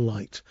scene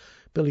alight.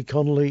 Billy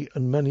Connolly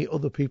and many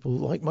other people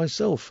like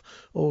myself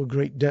owe a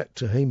great debt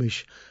to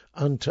Hamish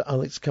and to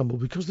Alex Campbell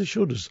because they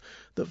showed us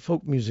that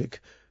folk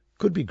music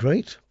could be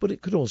great, but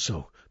it could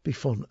also be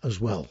fun as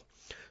well.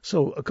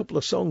 So a couple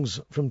of songs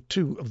from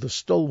two of the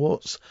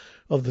stalwarts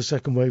of the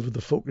second wave of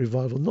the folk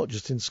revival, not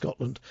just in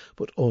Scotland,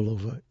 but all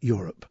over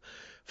Europe.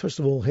 First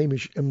of all,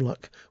 Hamish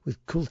Imlach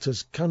with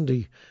Coulter's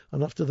Candy,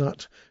 and after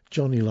that,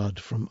 Johnny Lad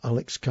from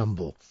Alex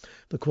Campbell.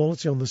 The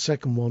quality on the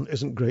second one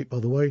isn't great,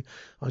 by the way.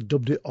 I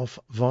dubbed it off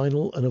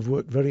vinyl and have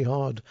worked very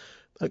hard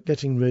at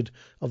getting rid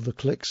of the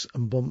clicks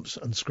and bumps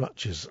and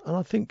scratches, and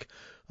I think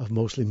I've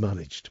mostly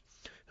managed.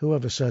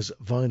 Whoever says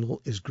vinyl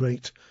is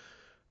great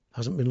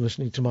hasn't been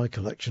listening to my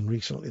collection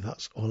recently,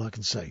 that's all I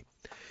can say.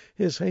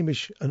 Here's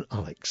Hamish and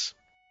Alex.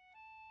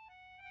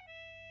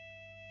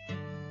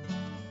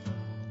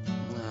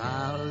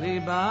 Ally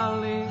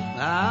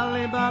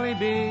bally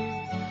bee,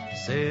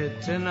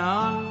 sitting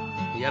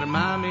on your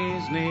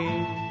mammy's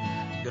knee,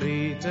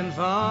 greeting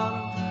for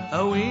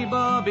a wee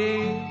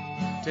bobby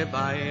to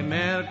buy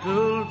mere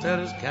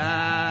Coulter's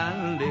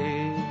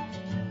candy.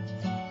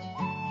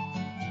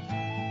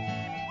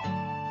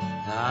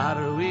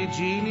 Our wee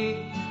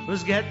Jeanie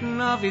was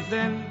getting awfully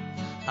thin,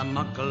 a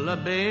muckle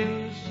of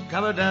beans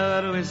covered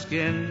her with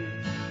skin.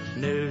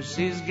 Now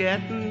she's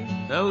getting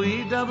a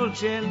wee double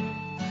chin,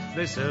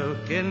 they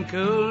soak in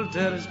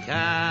Coulter's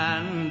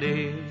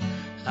candy.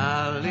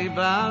 Ally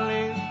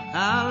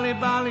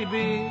bally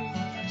bee,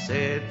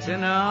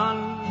 sitting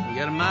on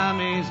your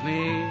mammy's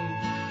knee,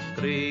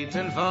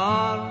 greeting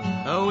for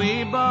a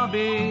wee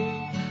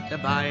bobby to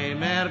buy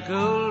mere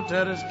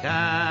Coulter's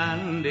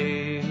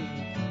candy.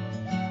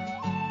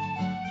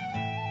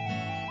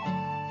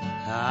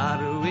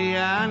 Our wee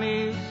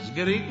Annie's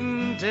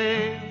greeting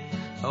tay,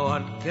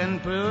 what can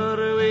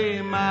poor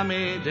wee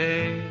mammy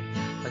do?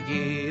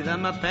 Give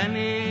them a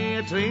penny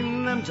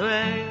atween them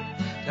twain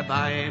to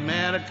buy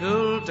mere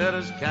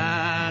Coulter's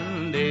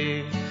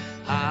candy.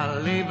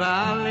 Ally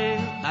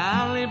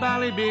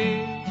bally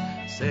bee,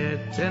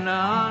 sitting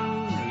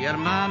on your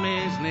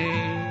mammy's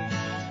knee,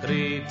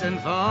 greeting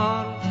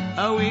for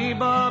a wee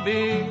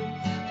bobby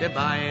to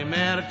buy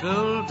mere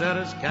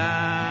Coulter's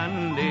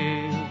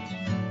candy.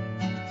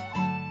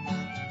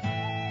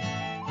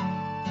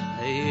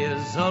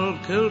 Here's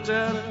old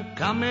Coulter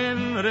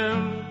coming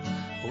round,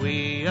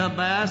 wi' a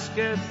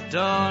basket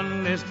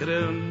on his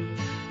crown,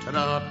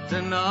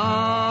 trotting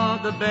all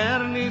the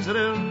bairnies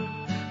round,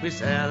 we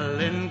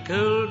selling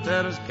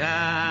Coulter's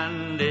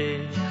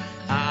candy.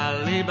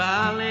 Ally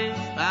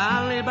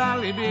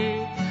bally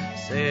bee,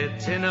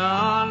 sitting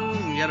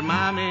on your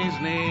mammy's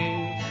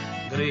knee,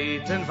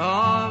 greeting for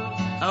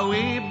a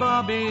wee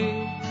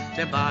bobby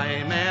to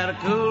buy mere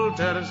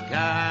Coulter's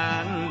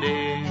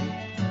candy.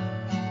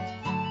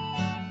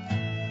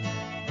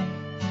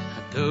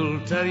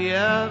 Coulter,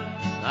 you're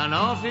an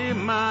awful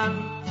man,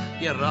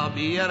 you rob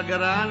your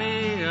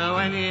granny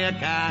when you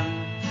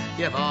can,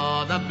 you've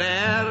all the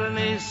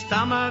bairnies'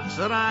 stomachs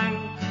rang,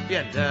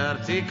 you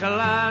dirty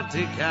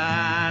clatty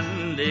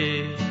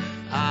candy.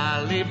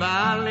 Ally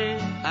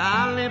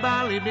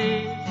bally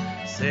bee,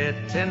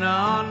 sitting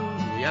on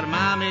your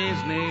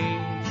mammy's knee,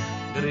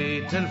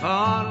 greeting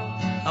for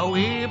a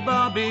wee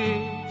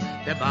bobby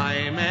to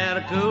buy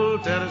mere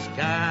Coulter's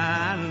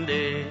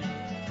candy.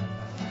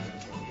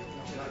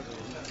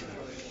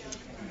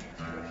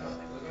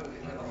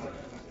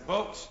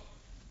 Folks,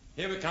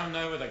 here we come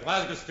now with a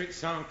Glasgow street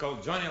song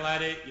called Johnny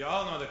Laddie. You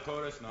all know the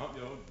chorus, and I hope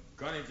you're all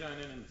going to join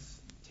in and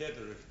tear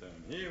the roof down.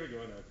 Here we go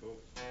now,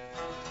 folks.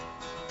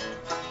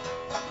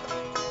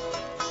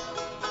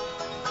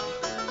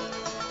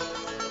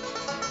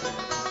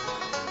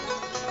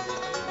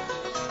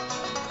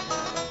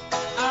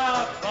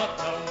 I thought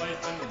the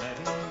wife in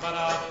Edinburgh, but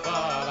I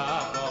thought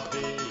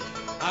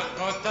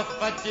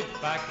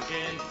started back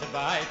again to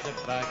buy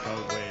tobacco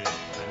away.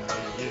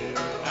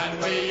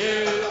 And we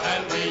you,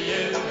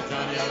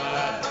 Johnny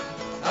lad,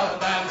 I'll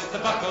dance the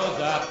buckles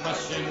up my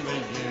shin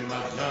with you,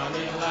 my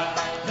Johnny lad.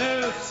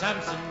 Now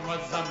Samson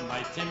was a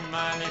mighty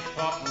man, he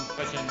fought in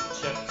fish and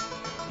chips.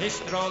 He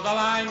strode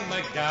along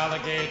the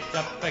Gallagher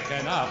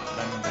picking up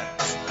the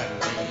nips.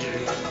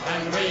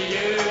 And we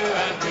you,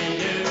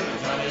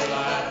 Johnny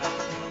lad,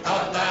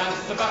 I'll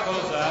dance the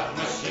buckles up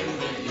my shin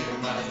with you,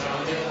 my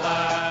Johnny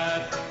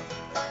lad.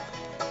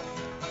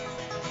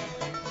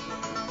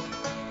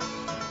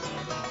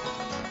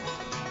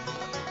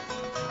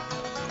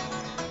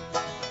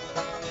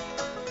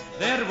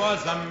 There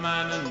was a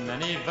man in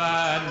Nineveh,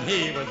 and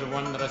he was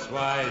wondrous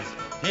wise.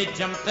 He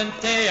jumped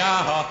into a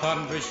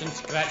hawthorn bush and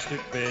scratched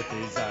out both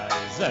his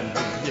eyes. And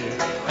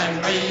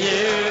we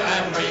you,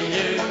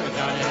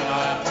 Johnny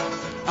lad,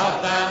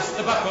 I'll dance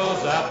the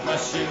buckles up my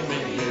shoe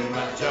with you,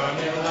 my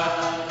Johnny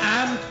lad.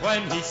 And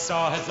when he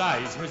saw his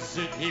eyes was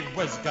out, he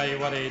was gay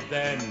worried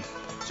then.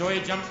 So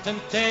he jumped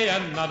into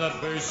another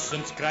bush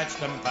and scratched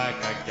them back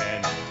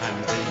again.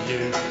 And we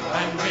you,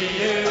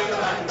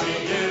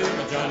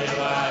 my Johnny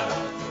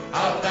lad,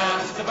 I'll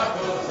dance the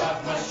buckles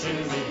off my shoe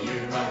with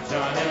you, my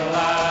Johnny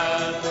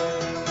lad.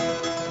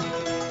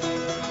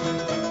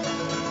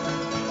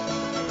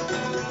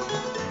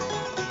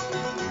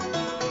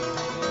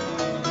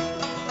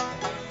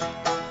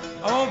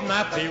 Old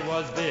Mappy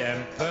was the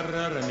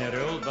emperor and he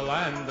ruled the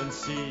land and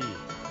sea.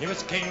 He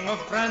was king of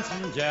France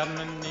and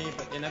Germany,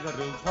 but he never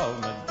ruled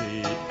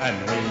Holmedy. And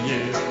we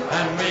you,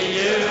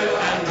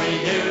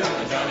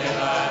 my Johnny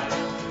lad,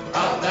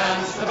 I'll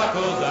dance the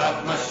buckles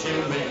off my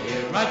shoe with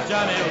you, my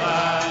Johnny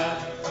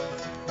lad.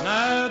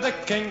 Now the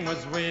king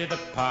was with the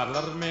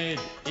parlour maid,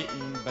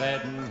 eating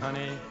bread and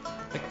honey.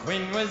 The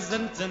queen was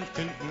in St.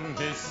 Quentin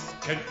House,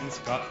 counting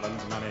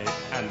Scotland's money.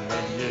 And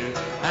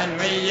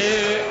we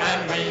you,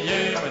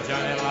 my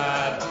Johnny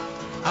lad,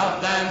 I'll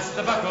dance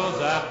the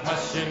buckles off my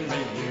shin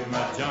with you,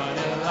 my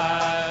Johnny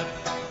lad.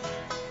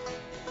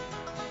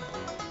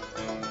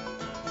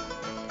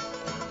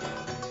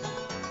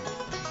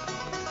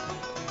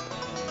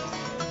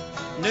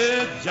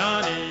 Now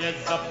Johnny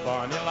is a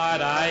bonny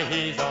lad, aye,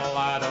 he's a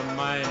lad of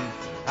mine.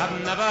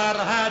 I've never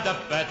had a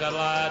better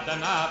lad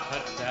than I've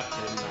had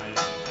 39.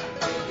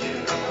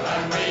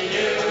 And we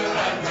you,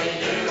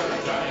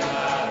 Johnny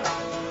lad,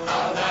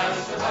 I'll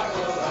dance the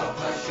buckles off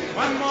my shoe.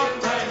 One more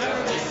time,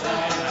 everybody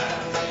sing that.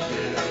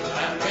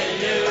 And we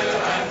you,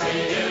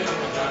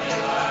 Johnny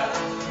lad,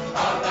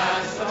 I'll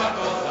dance the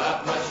buckles off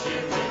my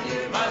shoe with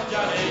you, my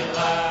Johnny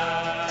lad.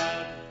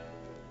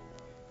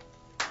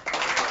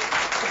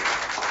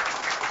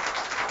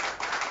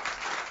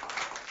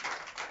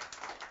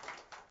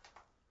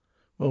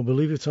 Well,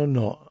 believe it or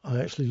not, I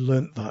actually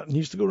learnt that and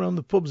used to go around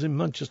the pubs in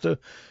Manchester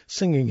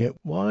singing it.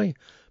 Why?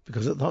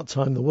 Because at that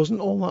time there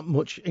wasn't all that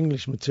much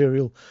English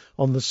material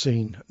on the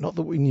scene, not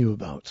that we knew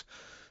about.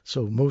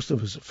 So most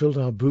of us filled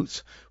our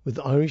boots with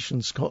Irish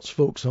and Scots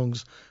folk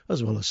songs,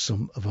 as well as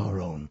some of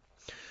our own.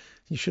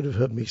 You should have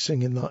heard me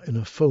singing that in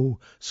a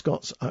faux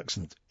Scots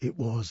accent. It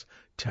was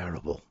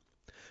terrible.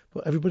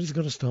 But everybody's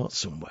got to start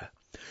somewhere.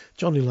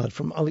 Johnny Lad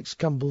from Alex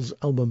Campbell's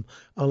album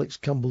Alex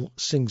Campbell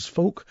Sings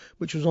Folk,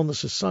 which was on the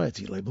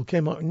Society label,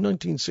 came out in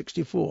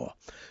 1964.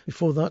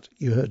 Before that,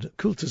 you heard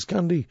Coulter's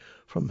Candy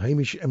from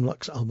Hamish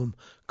Imlach's album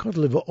Cod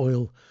Liver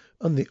Oil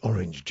and the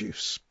Orange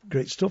Juice.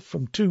 Great stuff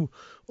from two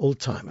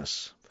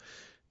old-timers.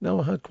 Now,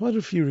 I had quite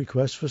a few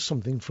requests for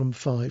something from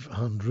Five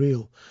Hand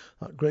Reel,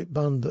 that great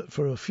band that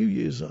for a few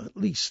years at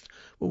least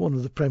were one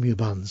of the premier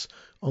bands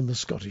on the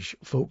Scottish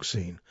folk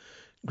scene.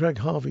 Greg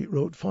Harvey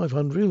wrote Five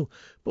Hand Reel,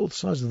 both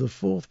sides of the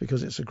fourth,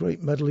 because it's a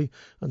great medley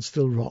and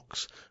still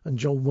rocks. And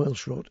John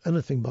Welsh wrote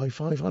anything by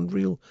Five Hand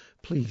Reel,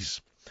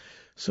 please.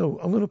 So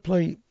I'm going to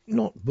play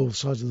not both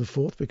sides of the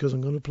fourth, because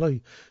I'm going to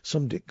play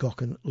some Dick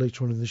Gaughan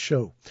later on in the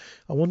show.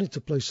 I wanted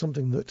to play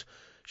something that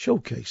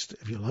showcased,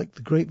 if you like,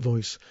 the great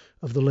voice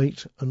of the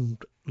late and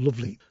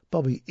lovely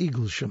Bobby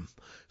Eaglesham.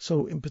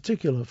 So in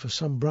particular for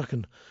Sam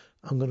Bracken,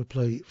 I'm going to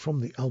play from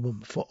the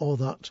album For All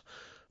That,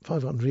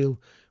 Five Hand Reel,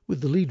 with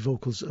the lead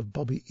vocals of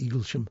Bobby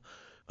Eaglesham,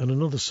 and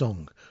another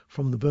song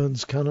from the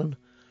Burns Canon,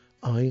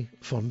 I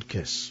Fond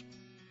Kiss.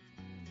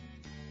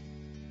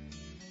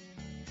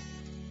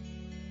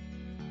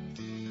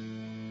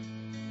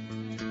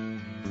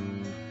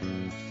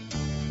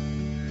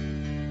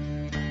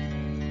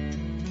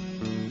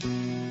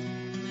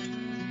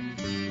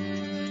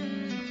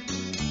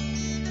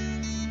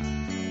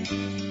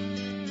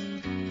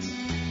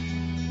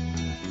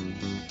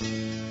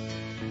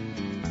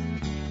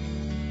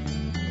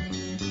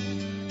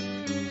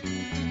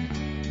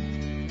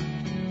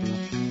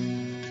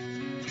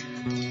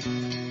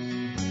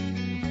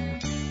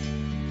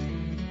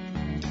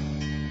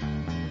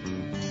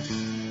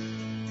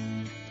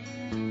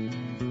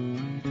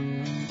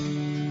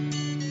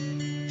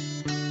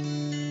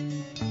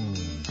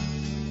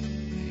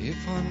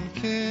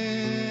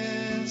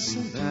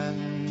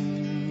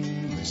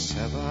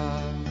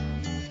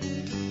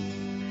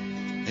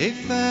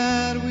 If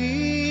that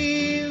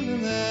we'll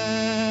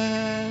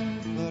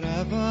then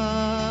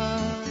forever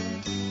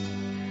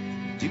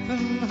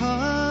open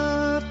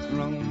heart,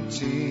 wrung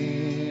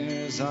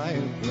tears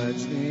I'll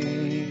pledge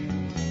thee,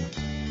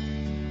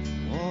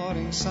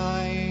 warring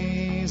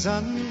sighs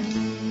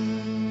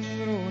and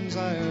groans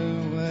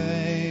I'll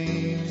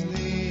wage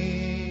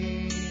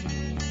thee.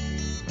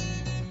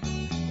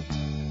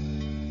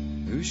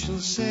 Who shall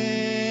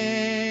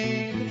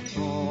say that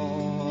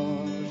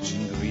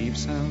fortune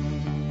grieves him,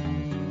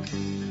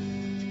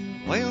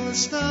 while the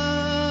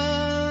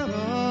star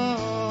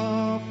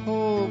of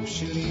hope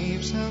she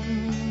leaves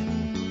him?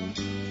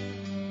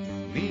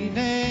 Me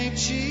nae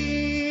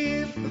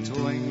chief a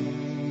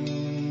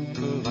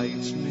twinkle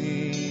lights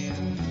me,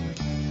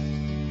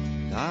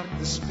 dark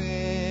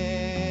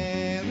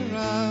despair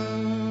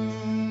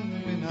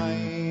around me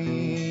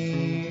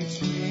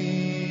nights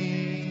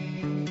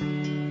me.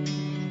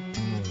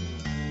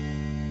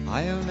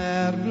 I'll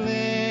ne'er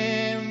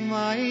blame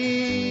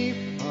my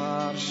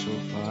partial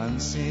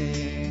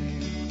fancy,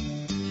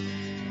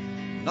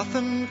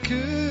 nothing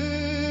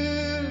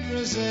could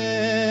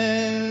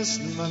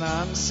resist my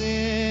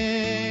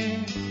Nancy,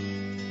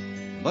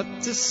 but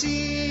to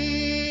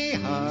see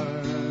her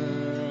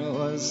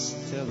was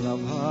to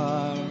love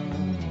her,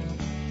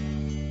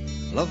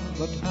 love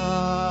but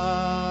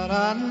her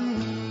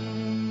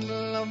and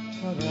love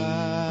forever.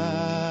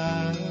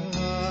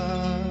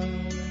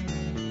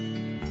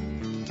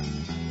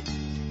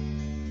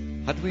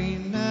 Had we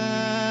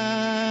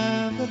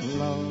never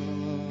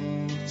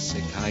loved so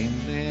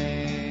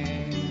kindly,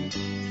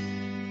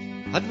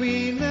 had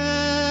we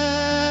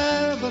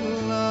never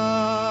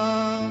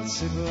loved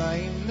so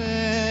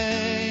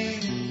blindly,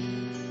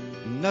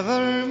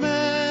 never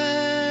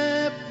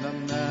met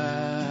and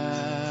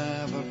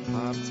never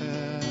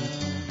parted,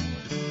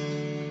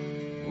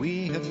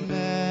 we had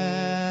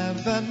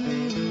never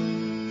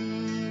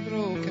been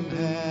broken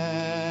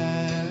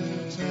hearted.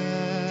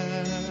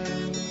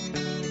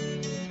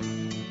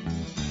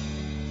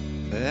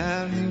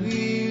 There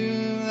we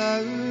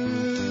thou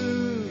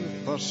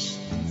first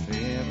and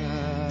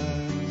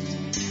fairest,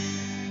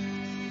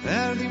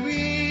 there we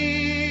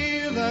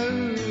thou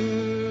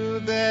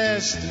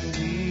best and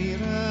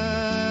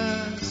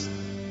dearest,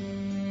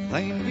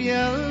 thine be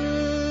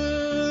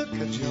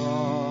ilka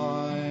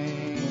joy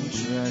and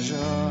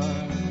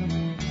treasure,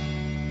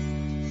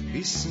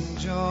 peace and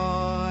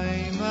joy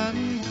and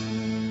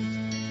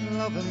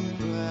love and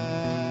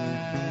grandeur.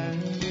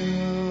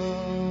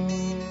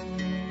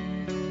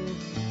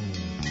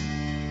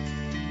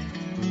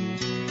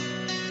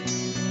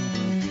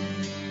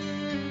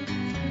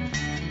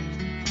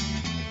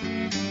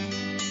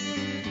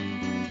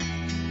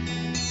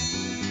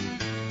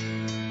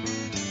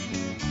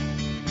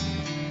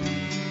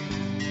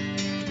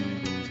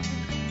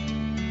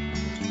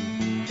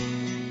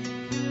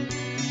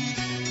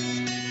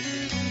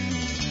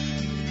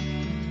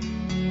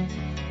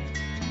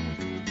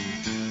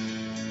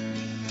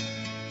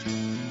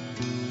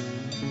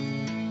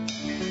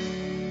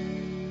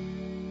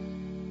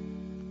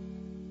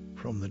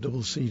 From the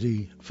double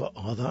CD for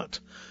Are That,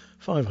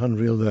 500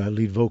 reel there,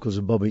 lead vocals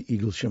of Bobby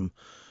Eaglesham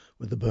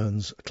with the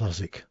Burns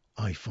classic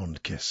I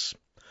Fond Kiss.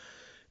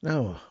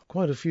 Now,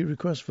 quite a few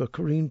requests for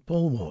Corinne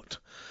Polwart.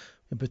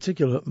 In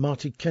particular,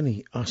 Marty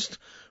Kenny asked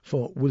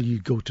for Will You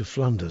Go to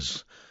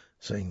Flanders,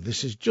 saying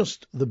this is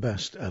just the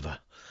best ever.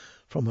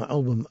 From her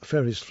album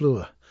Ferris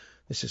Fleur,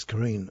 this is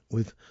Corinne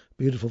with a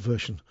beautiful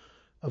version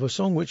of a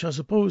song which I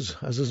suppose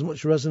has as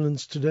much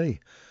resonance today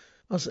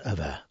as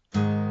ever.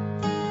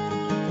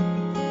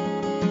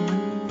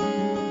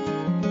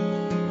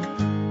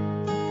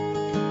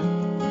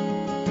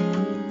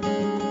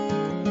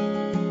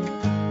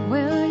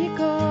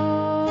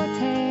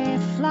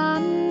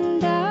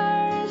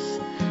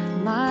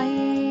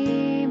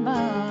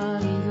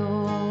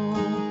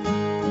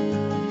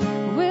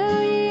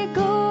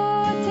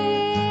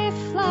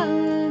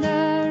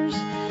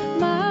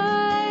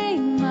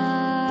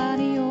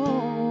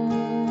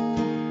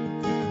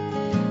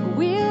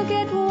 We'll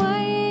get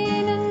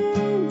wine and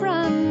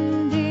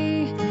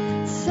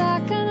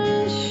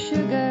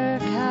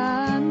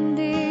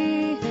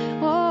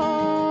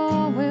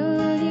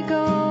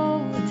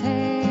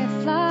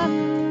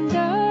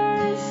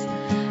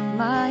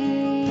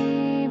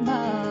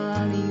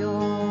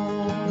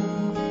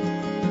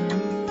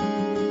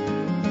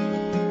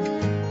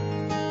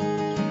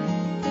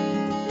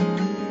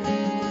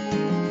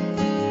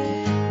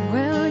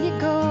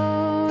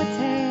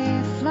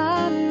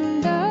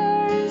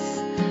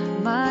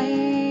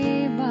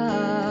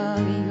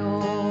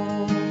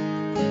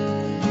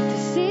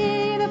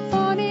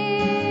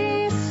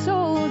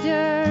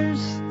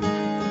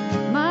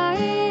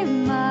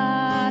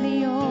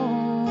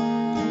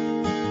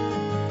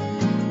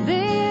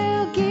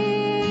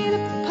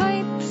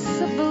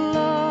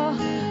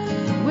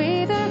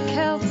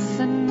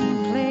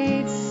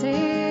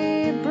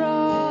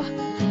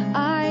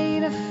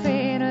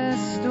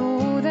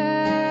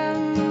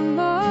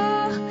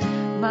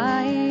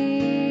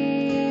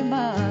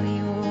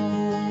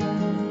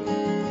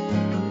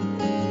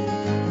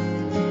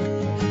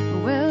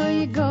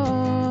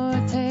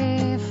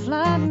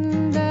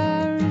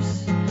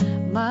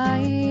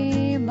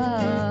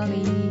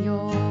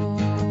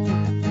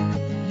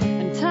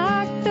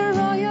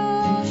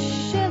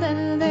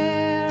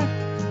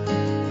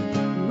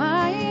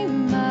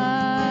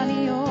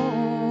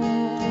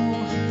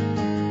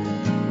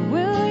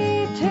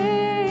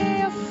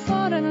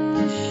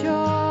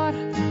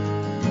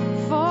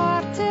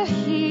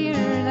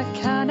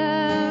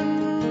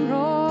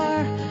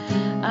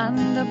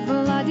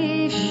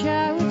bloody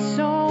shouts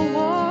of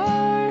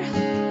war,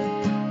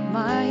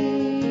 my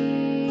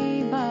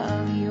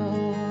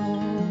Ballio.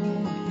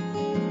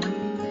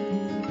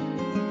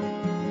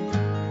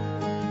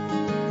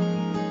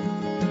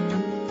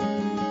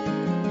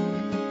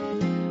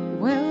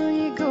 Will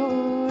you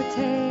go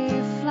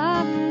to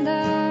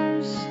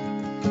Flanders,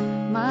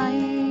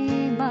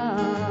 my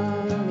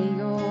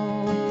Ballio,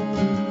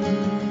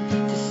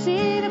 to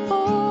see the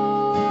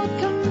bold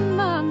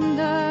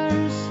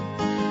commanders,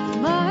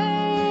 my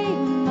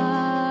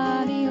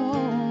Mario?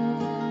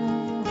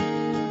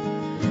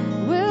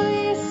 Will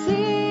you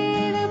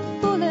see the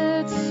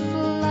bullets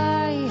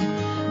fly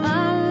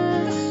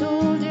and the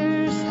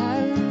soldiers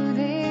how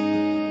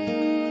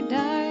they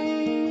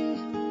die,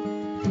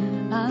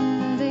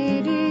 and the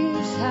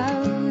ladies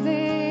how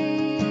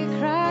they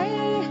cry,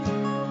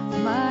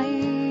 my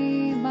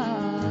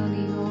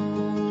Mario?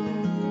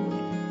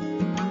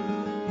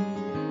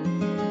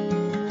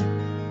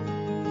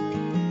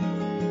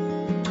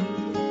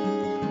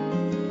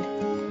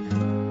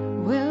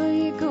 Will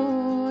you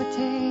go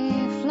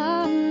to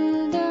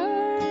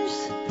Flanders,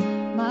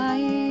 my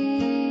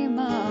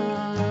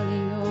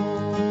Mario?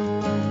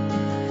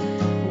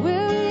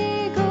 Will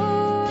you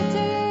go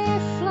to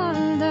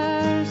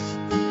Flanders,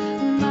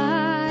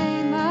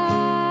 my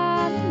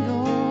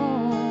Mario?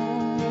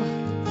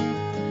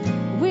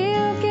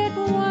 We'll get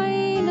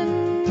wine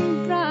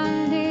and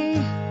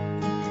brandy,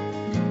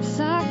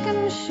 sack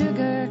and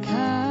sugar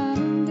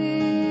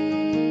candy.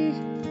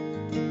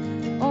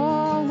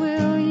 Or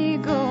will you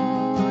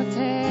go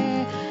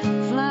to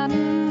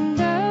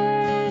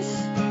Flanders,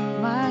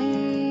 my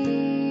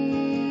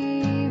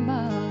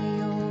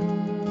Mario?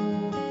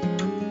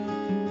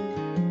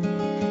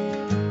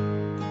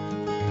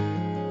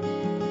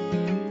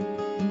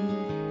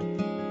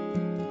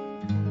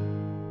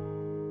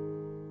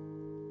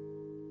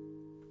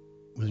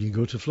 Will You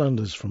Go to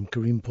Flanders from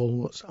Corinne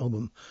Polwarth's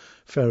album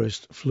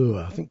Fairest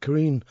Fleur. I think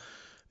Corinne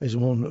is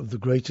one of the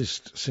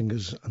greatest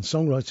singers and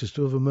songwriters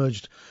to have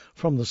emerged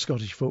from the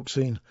Scottish folk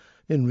scene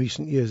in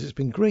recent years. It's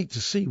been great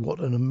to see what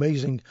an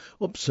amazing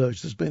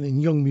upsurge there's been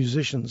in young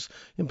musicians,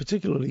 in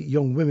particularly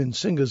young women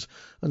singers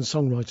and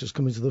songwriters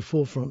coming to the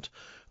forefront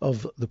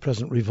of the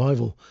present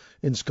revival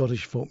in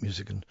Scottish folk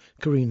music. And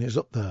Corinne is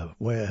up there,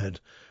 way ahead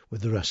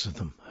with the rest of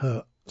them.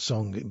 Her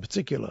song in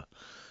particular,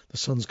 The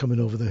Sun's Coming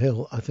Over the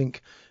Hill, I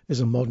think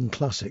is a modern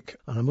classic,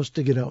 and I must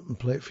dig it out and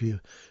play it for you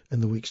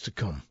in the weeks to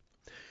come.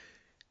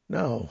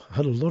 Now, I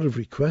had a lot of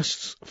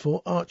requests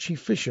for Archie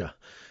Fisher,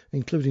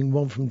 including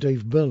one from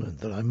Dave Berland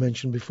that I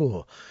mentioned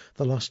before,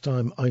 the last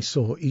time I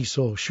saw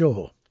Esau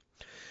Shaw.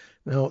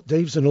 Now,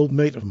 Dave's an old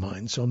mate of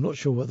mine, so I'm not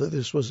sure whether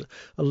this was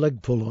a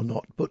leg pull or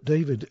not, but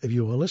David, if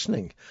you are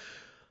listening,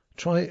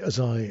 try as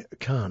I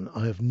can,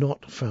 I have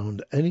not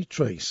found any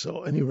trace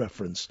or any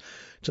reference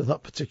to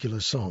that particular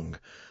song,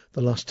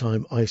 the last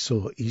time I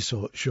saw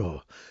Esau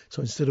Shaw.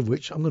 So instead of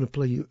which, I'm going to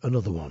play you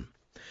another one.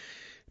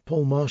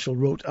 Paul Marshall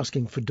wrote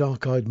asking for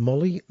Dark-Eyed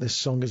Molly. This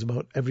song is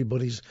about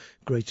everybody's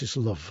greatest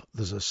love.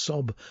 There's a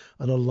sob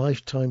and a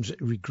lifetime's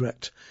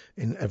regret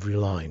in every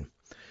line.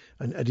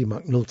 And Eddie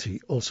McNulty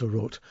also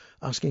wrote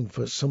asking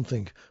for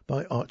Something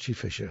by Archie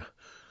Fisher.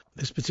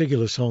 This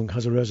particular song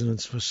has a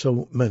resonance for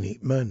so many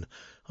men,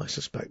 I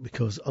suspect,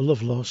 because a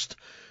love lost,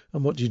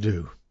 and what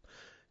do?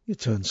 You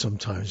turn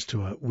sometimes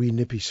to a wee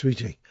nippy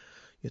sweetie.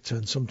 You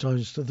turn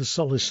sometimes to the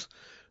solace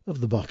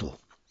of the bottle.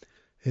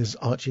 Here's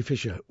Archie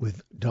Fisher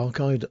with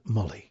Dark-Eyed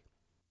Molly.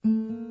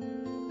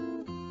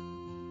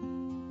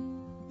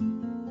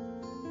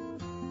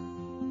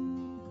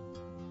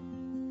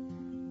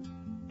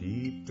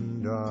 Deep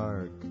and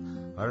dark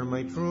are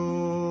my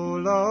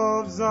true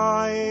love's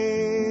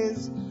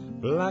eyes,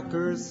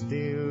 blacker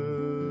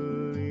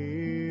still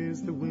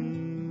is the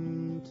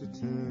winter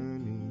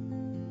turning,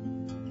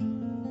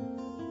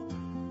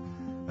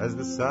 as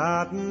the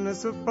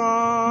sadness of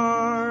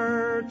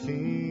parting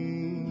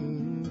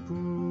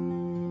proves,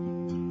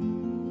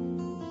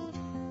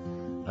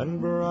 and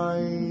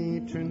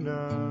brighter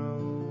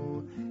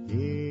now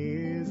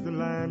is the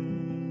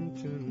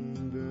lantern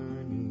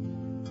burning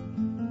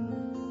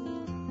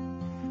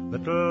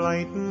that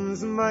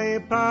lightens my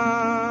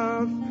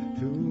path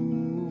to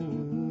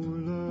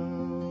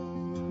love.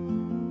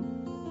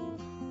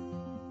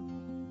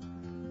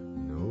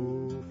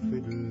 No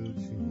fiddle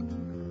tune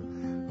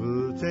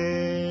will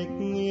take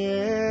me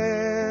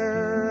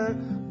here,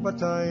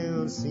 but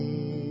I'll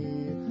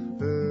see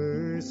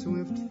her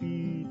swift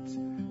feet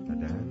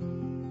a-dancing,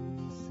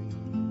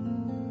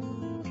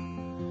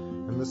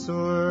 and the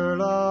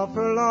swirl of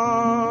her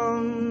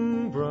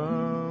long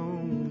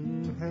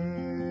brown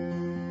hair,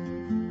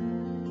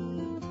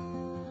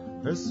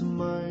 her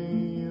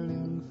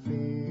smiling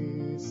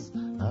face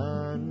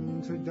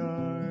and her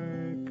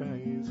dark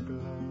eyes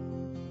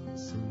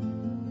glancing,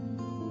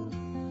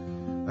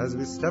 as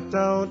we stepped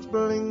out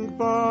blink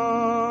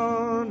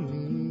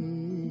bonny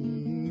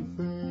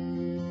fair.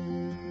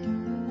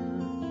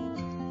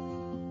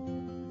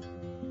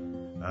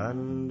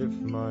 And if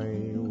my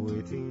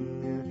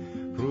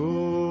waiting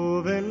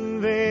prove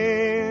in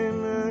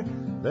vain,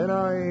 then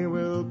I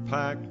will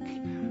pack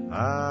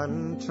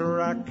and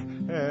track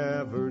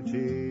ever take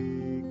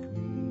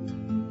me,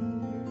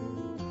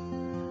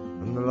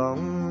 and the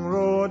long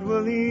road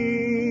will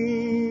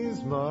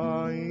ease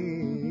my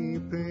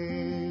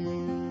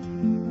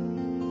pain.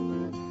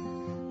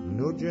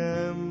 No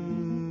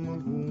gem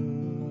of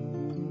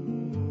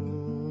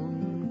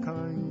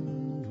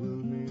womankind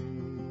will make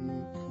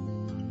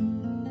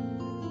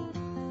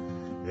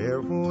me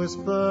ere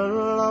whisper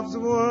love's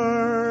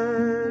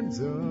words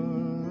again.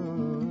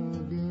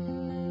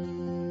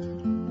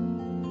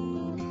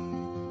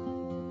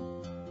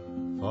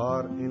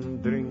 For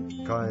in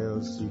drink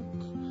I'll seek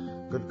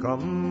good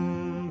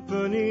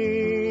company,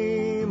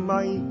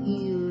 my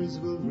ears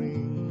will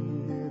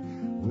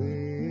ring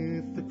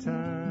with the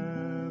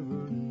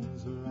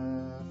tavern's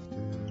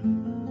laughter,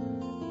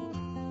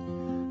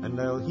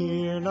 and I'll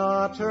hear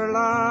not her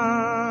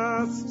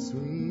last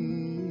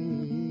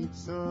sweet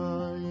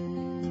sighs.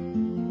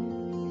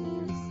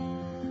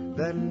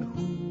 Then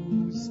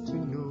who's to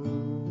know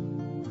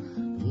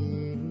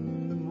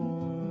in the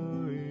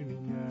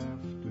morning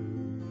after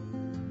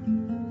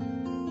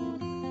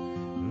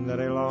that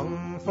I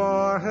long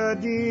for her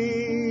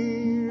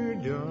dear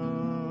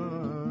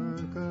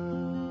dark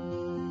eyes.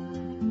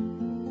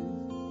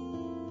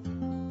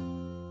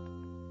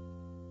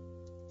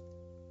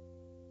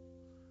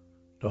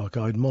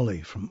 Dark-Eyed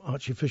Molly from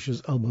Archie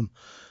Fisher's album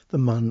The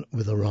Man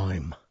with a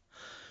Rhyme.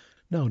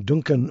 Now,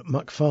 Duncan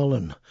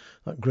MacFarlane,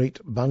 that great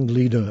band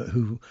leader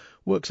who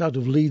works out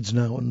of Leeds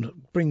now and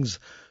brings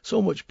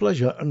so much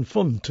pleasure and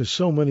fun to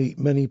so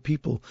many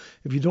people.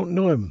 If you don't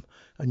know him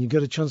and you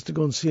get a chance to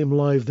go and see him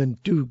live, then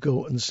do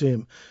go and see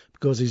him,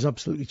 because he's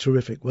absolutely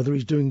terrific, whether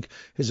he's doing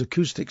his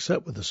acoustic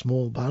set with a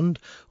small band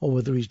or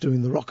whether he's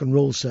doing the rock and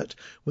roll set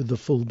with the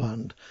full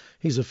band.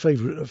 He's a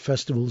favourite at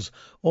festivals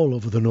all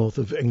over the north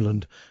of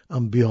England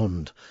and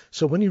beyond.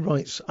 So when he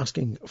writes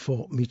asking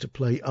for me to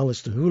play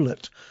Alistair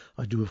Hewlett,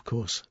 I do, of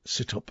course,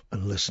 sit up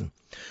and listen.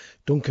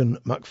 Duncan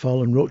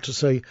MacFarlane wrote to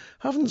say,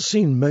 haven't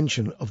seen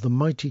mention of the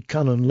mighty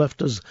canon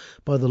left us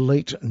by the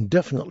late and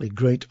definitely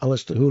great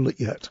Alistair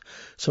Hewlett yet,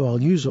 so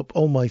I'll use up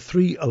all my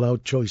 3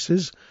 allowed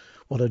choices.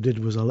 What I did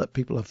was I let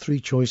people have 3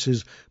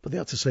 choices, but they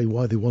had to say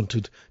why they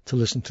wanted to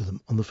listen to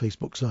them on the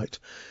Facebook site.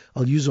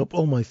 I'll use up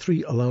all my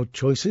 3 allowed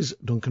choices,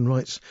 Duncan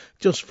writes,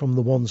 just from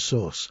the one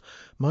source.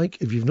 Mike,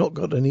 if you've not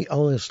got any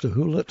Alistair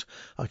Hewlett,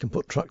 I can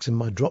put tracks in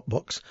my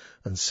Dropbox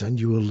and send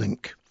you a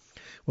link.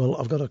 Well,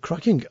 I've got a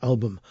cracking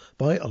album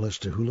by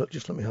Alistair Hewlett.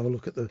 Just let me have a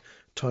look at the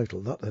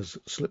title. That has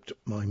slipped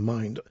my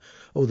mind.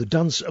 Oh, The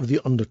Dance of the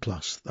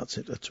Underclass. That's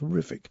it. A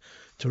terrific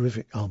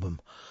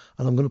album.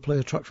 And I'm going to play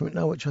a track from it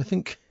now, which I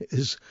think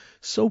is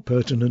so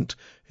pertinent,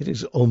 it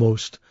is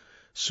almost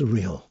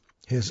surreal.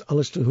 Here's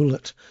Alistair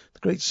Hewlett,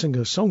 the great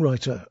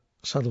singer-songwriter,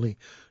 sadly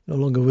no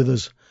longer with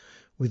us,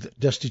 with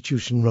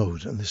Destitution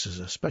Road. And this is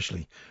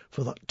especially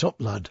for that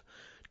top lad,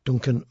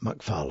 Duncan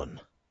MacFarlane.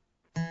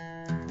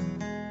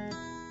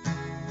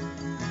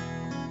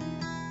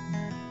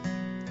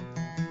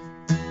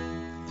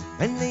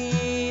 In the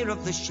year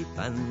of the sheep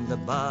and the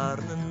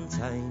burning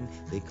time,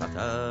 they cut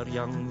our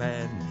young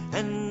men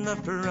in their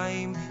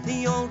prime.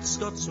 The old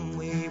Scotsman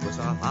way was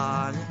a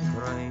hanging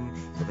crime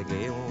for the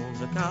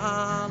Gaels of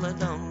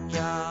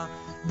Caledonia.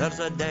 There's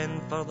a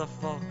den for the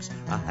fox,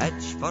 a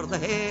hedge for the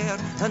hare,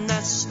 a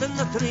nest in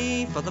the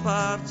tree for the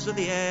birds of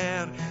the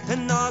air.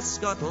 In North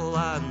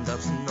Scotland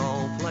there's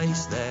no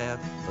place there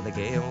for the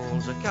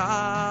Gaels of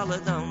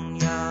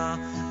Caledonia.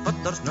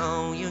 But there's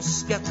no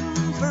use getting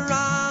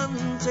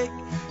frantic,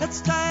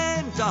 it's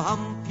time to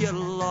hump your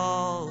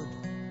load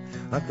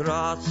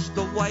across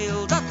the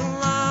wild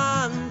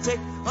Atlantic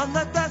on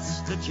the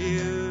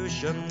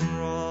Destitution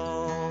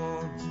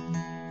Road.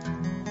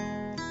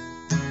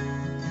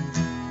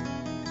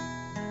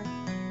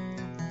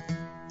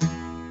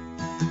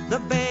 The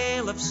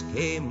bailiffs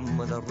came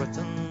with a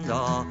written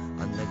law,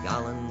 and the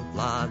gallant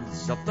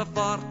lads of the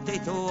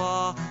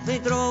 42, they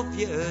drove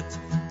you out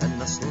in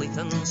the sleet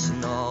and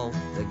snow,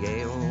 the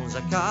Gaels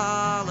of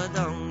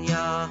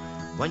Caledonia.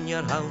 When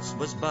your house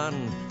was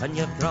burned and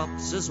your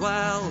crops as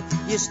well,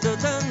 you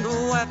stood and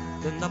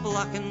wept in the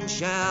blackened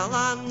shell,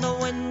 and the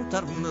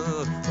winter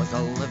moor was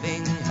a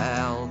living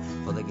hell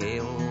for the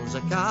Gaels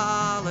of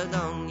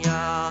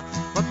Caledonia.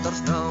 But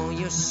there's no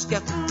use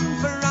getting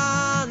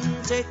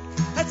frantic,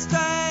 it's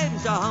time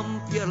to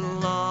hump your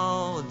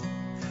load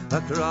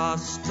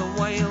across the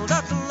wild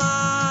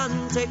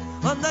Atlantic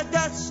on the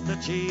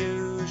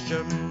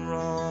Destitution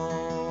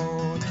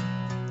Road.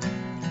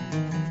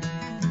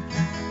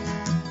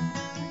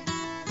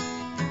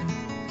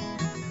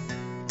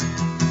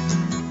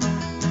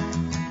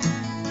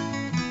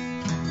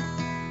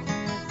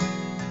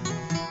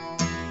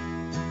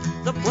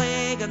 The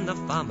plague and the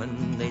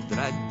famine, they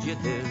dragged you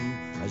down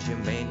as you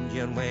made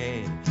your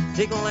way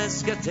to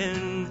Glasgow.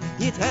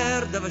 You'd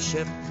heard of a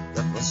ship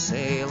that was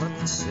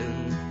sailing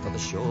soon for the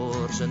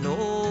shores of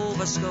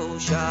Nova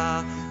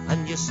Scotia,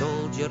 and you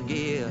sold your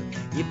gear,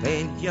 you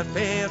paid your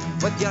fare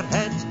with your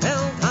head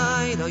held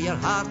high, though your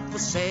heart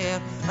was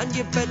sere, and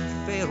you bid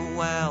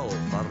farewell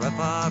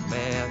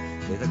forevermore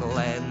to the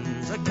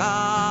glens of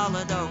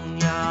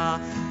Caledonia.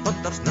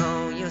 But there's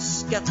no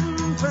use getting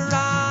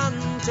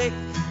frantic,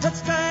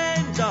 it's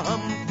time to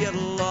hump your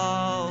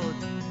load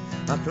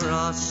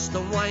across the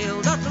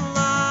wild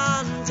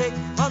Atlantic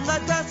on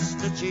the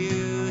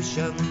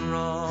Destitution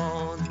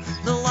Road.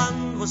 The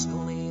land was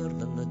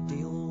cleared and the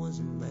deal was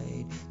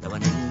made. Now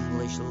an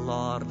English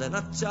lord in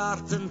a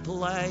tartan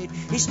played.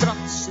 He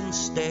struts and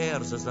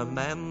stares as the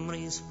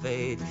memories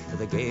fade to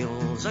the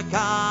gales of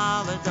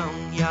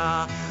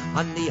Caledonia.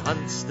 And he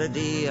hunts the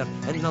deer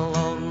in the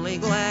lonely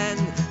glen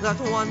that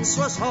once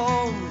was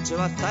home to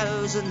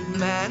 1,000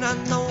 men.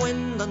 And the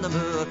wind on the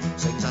moor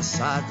sings a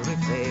sad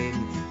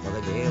refrain for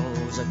the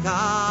gales of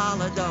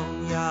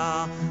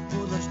Caledonia.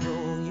 Oh, there's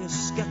no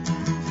use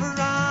getting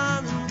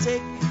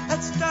frantic,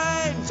 it's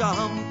time to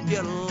hump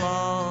your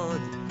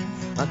load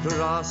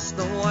across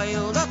the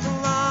wild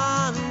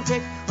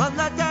Atlantic on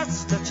the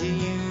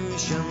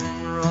Destitution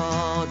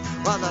Road.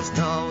 Well, there's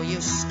no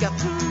use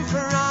getting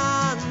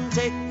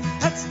frantic,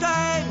 it's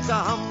time to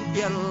hump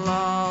your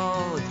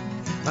load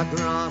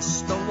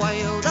across the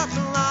wild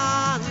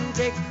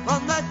Atlantic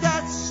on the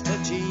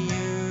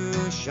Destitution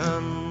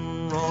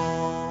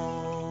Road.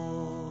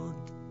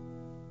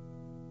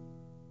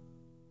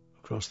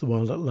 Across the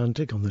wild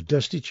Atlantic on the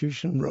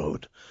Destitution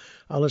Road.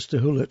 Alistair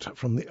Hewlett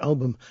from the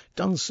album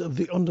Dance of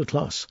the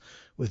Underclass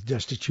with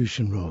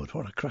Destitution Road.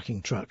 What a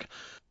cracking track.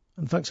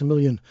 And thanks a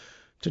million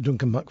to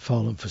Duncan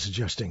McFarlane for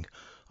suggesting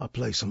I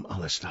play some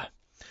Alistair.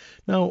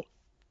 Now,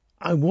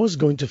 I was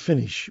going to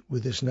finish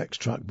with this next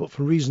track, but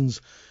for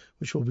reasons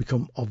which will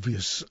become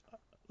obvious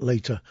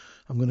later,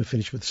 I'm going to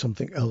finish with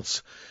something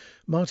else.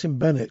 Martin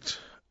Bennett,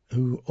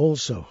 who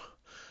also,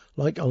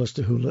 like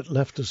Alistair Hewlett,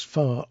 left us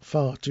far,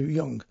 far too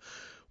young,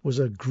 was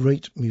a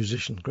great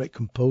musician, great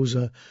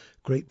composer,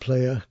 great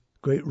player,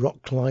 great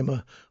rock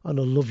climber, and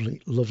a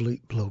lovely,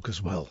 lovely bloke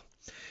as well.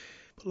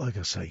 But like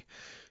I say,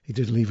 he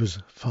did leave us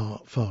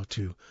far, far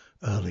too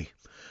early.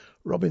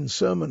 Robin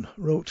Sermon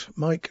wrote,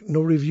 Mike,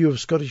 no review of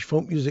Scottish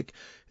folk music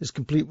is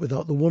complete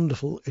without the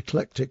wonderful,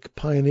 eclectic,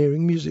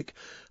 pioneering music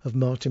of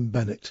Martin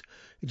Bennett.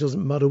 It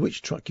doesn't matter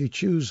which track you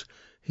choose,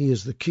 he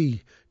is the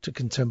key to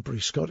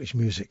contemporary Scottish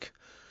music.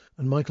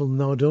 And Michael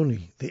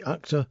Nardoni, the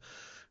actor,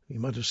 you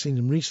might have seen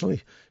him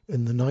recently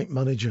in The Night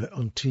Manager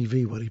on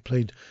TV, where he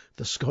played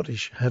the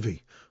Scottish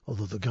heavy,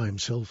 although the guy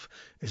himself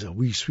is a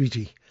wee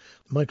sweetie.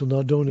 Michael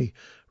Nardoni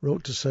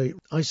wrote to say,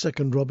 I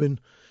second Robin,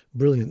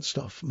 brilliant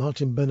stuff.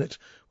 Martin Bennett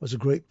was a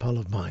great pal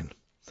of mine.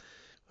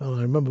 Well,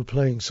 I remember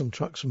playing some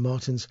tracks from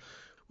Martin's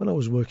when I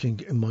was working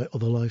in my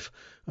other life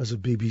as a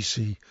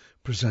BBC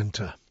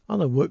presenter.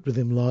 And I worked with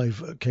him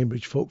live at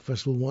Cambridge Folk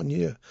Festival one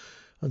year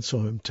and saw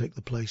him take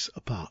the place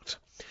apart.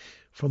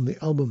 From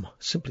the album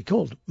simply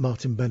called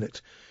Martin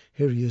Bennett,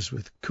 here he is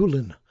with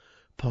Coolin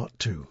Part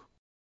 2.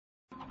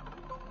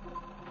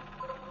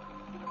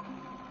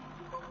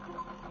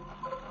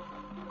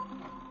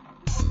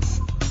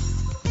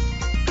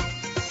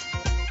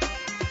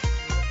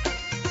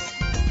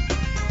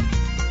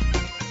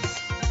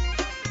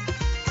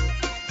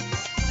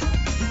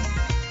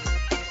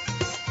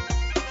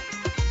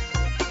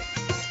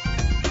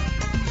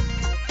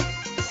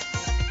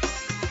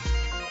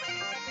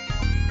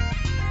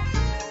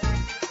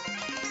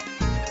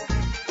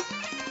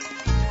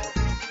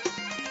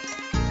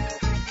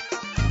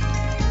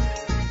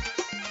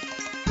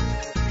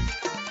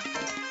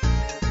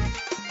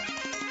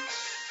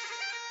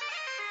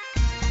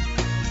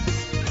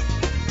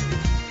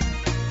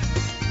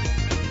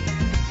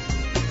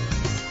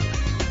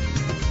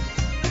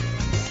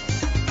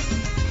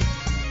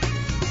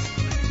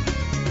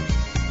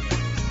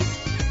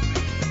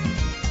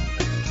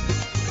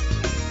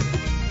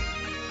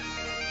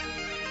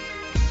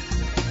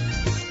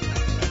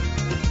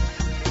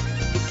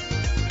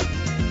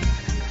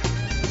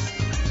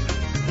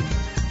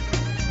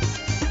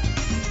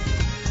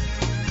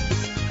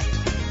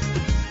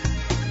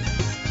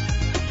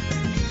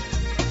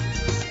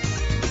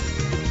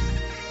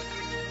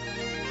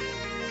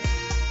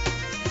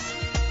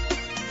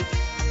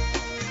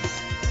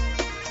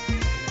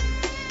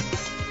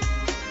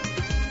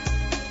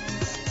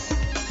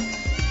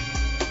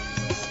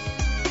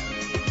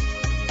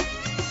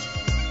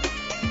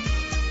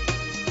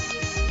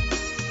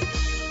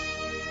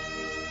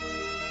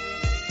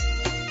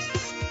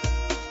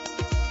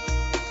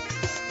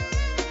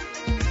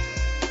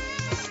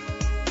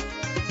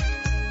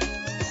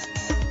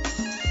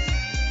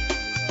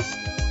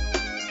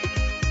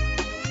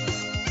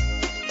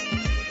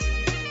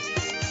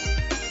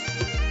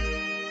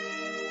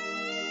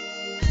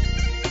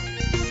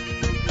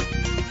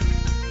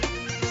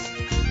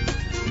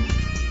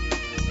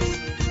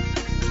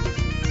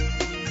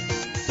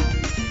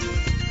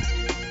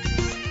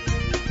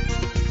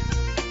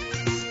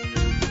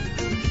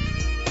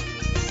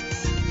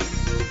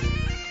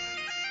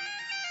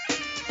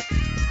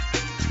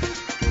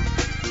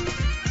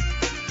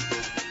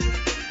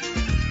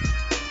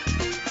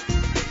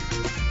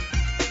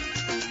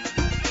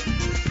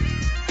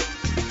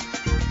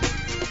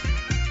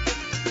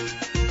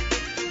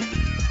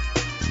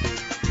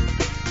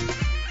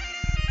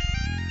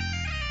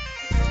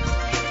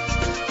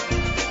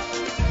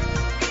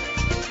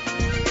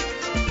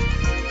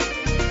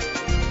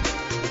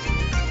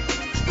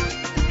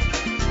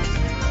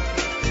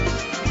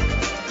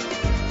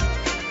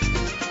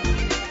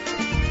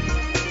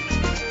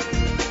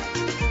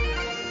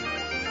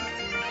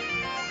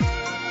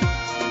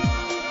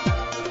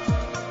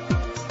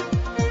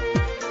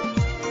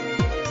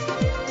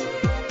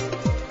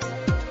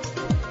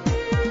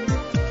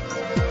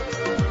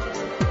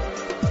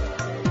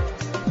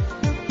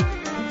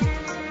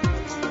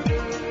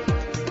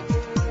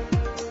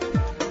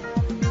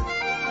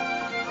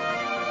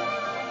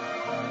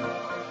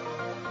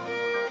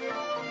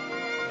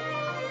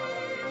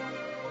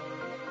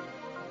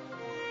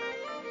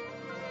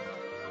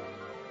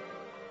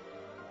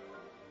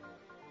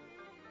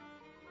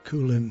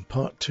 Coolin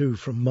Part 2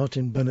 from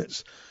Martin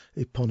Bennett's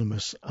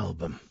eponymous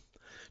album.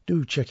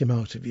 Do check him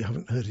out if you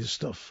haven't heard his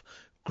stuff.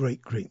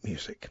 Great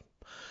music.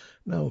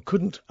 Now,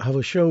 couldn't have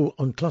a show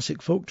on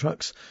classic folk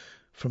tracks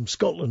from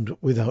Scotland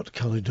without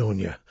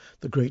Caledonia,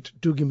 the great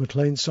Dougie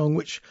MacLean song,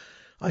 which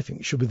I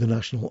think should be the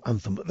national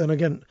anthem. But then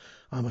again,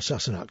 I'm a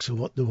Sassenach, so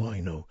what do I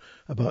know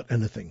about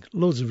anything?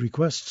 Loads of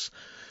requests.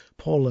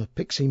 Paula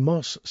Pixie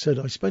Moss said,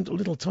 I spent a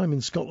little time in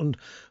Scotland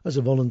as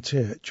a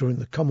volunteer during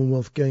the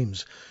Commonwealth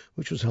Games,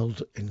 which was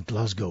held in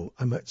Glasgow.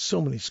 I met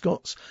so many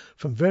Scots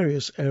from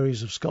various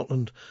areas of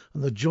Scotland,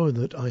 and the joy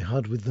that I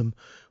had with them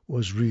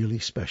was really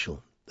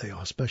special. They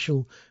are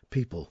special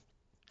people.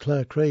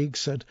 Claire Craig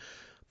said,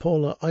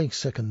 Paula, I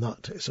second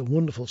that. It's a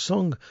wonderful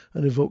song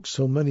and evokes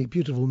so many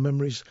beautiful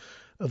memories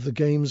of the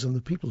games and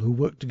the people who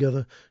worked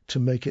together to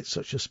make it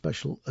such a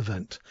special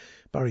event.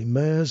 Barry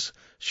Mayers,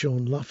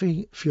 Sean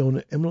Laffey,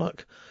 Fiona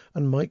Imlach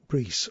and Mike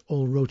Brees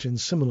all wrote in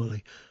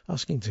similarly,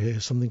 asking to hear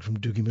something from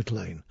Dougie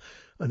MacLean,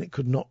 and it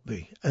could not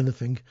be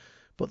anything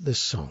but this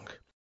song.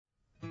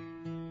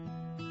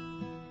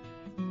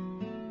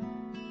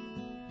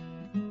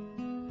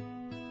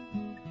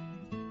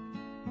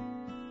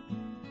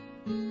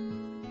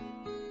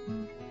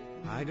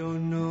 I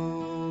don't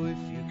know if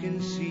you can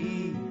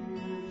see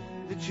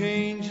the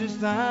changes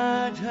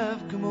that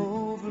have come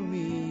over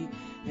me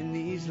in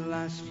these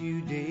last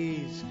few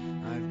days.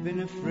 I've been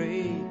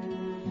afraid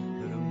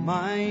that I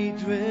might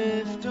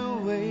drift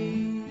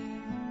away,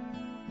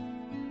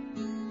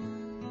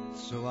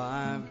 so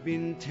I've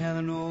been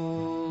telling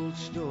old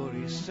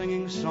stories,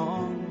 singing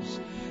songs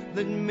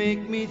that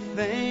make me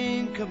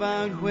think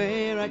about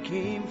where I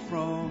came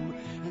from,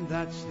 and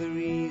that's the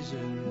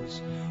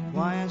reasons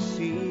why I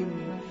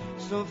seem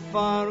so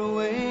far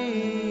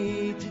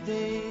away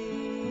today.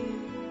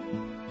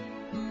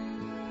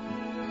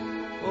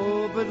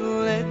 Oh, but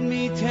let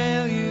me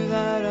tell you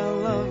that I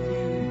love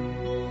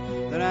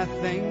you, that I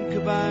think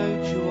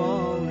about you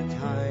all the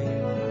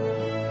time.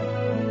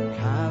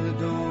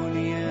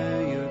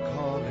 Caledonia, you're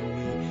calling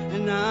me,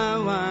 and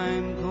now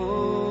I'm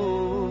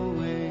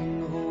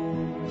going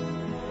home.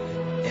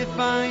 If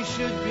I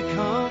should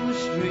become a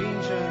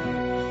stranger,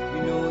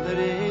 you know that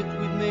it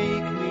would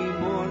make me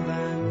more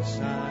than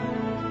sad.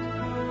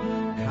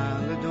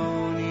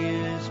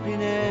 Caledonia's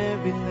been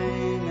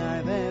everything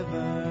I've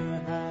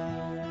ever had.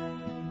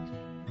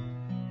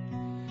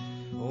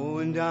 Oh,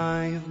 and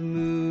I have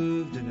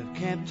moved and I've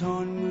kept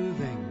on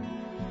moving.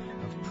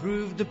 I've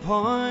proved the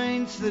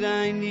points that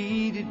I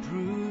needed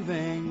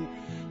proving,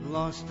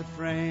 lost the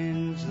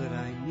friends that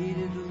I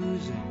needed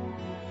losing,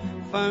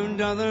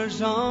 found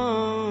others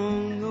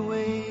on the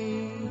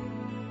way.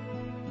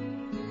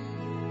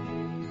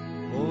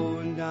 Oh,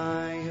 and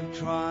I have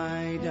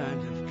tried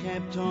and have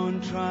kept on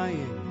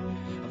trying.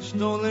 I've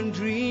stolen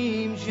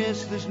dreams,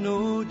 yes, there's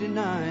no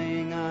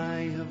denying.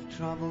 I have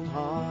traveled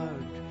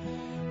hard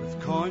with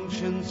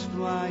conscience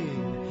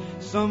flying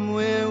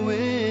somewhere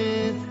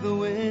with the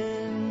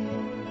wind.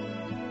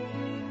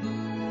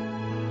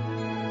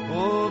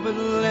 Oh, but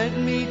let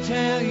me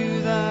tell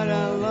you that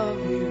I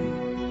love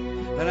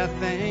you, that I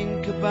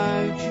think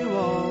about you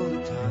all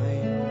the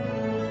time.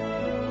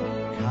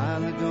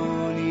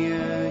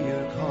 Caledonia,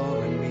 you're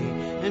calling me,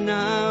 and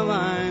now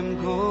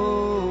I'm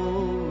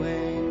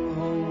going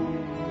home.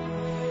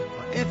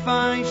 For if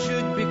I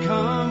should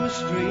become a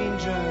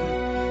stranger,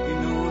 you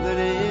know that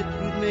it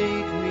would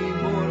make me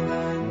more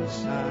than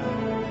sad.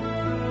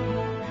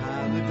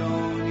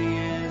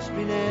 Caledonia's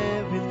been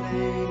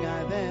everything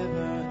I've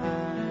ever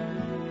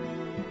had.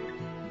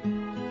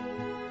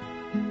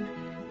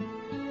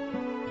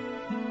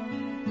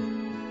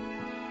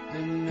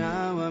 And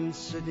now I'm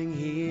sitting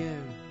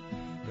here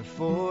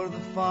before the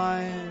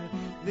fire,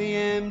 the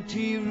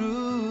empty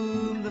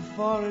room, the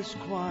forest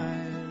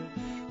choir,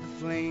 the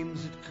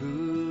flames that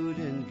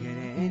couldn't get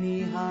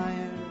any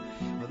higher.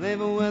 Well, they've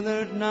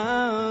withered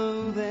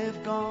now,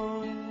 they've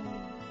gone.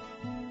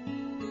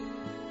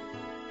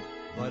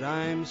 But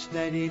I'm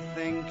steady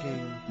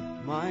thinking,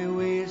 my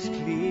way is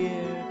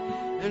clear,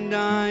 and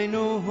I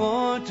know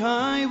what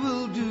I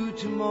will do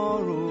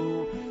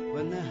tomorrow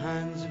when the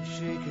hands have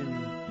shaken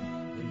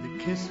and the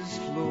kisses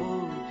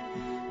flowed.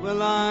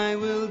 Well, I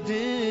will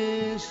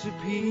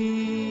disappear.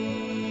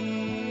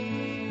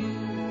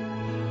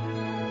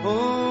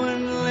 Oh,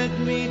 and let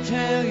me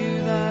tell you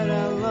that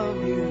I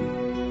love you,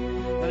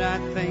 that I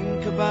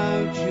think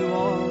about you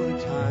all the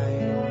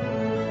time.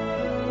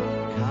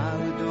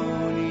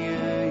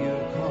 Caledonia,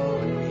 you're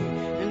calling me,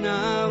 and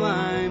now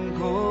I'm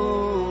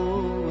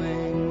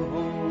going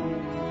home.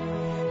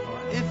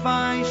 For if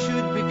I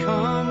should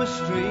become a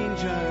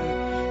stranger,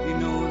 you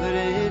know that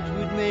it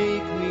would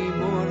make me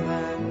more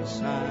than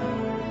sad.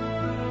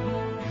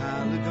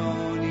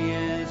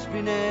 Caledonia's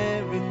been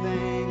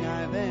everything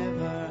I've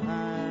ever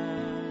had.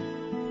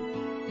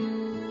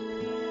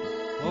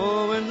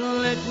 Oh, and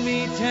let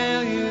me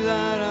tell you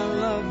that I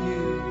love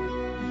you,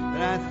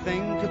 that I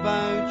think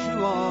about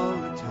you all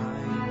the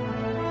time.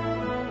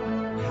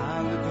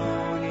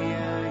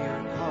 Caledonia,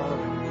 you're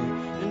calling me,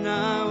 and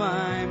now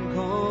I'm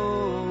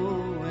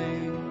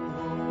going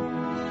home.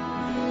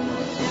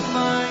 If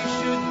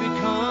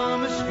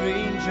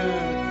stranger,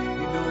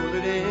 you know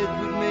that it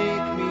would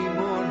make me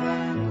more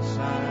than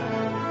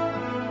sad.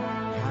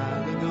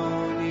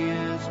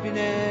 Caledonia's been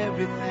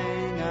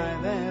everything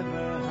I've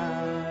ever had.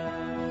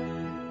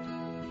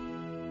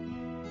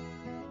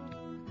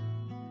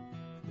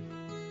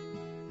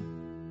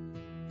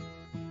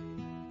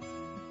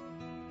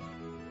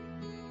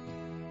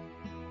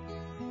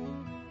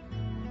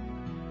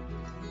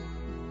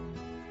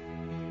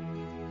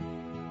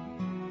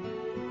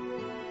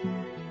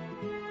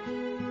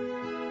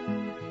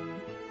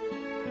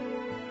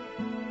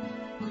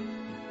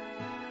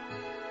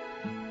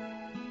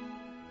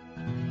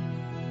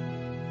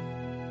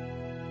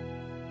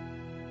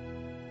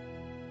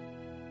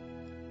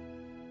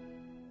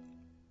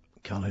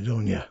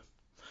 Caledonia.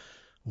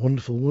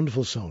 Wonderful,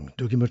 wonderful song,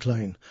 Dougie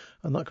MacLean,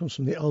 and that comes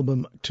from the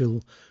album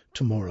Till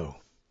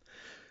Tomorrow.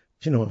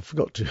 You know, I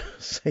forgot to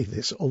say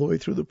this all the way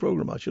through the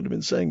programme. I should have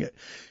been saying it.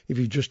 If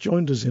you just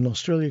joined us in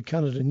Australia,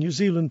 Canada, New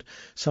Zealand,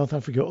 South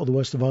Africa or the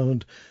west of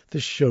Ireland,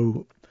 this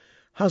show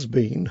has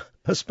been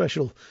a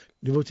special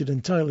devoted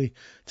entirely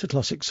to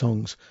classic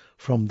songs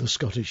from the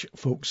Scottish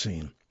folk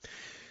scene.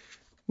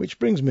 Which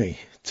brings me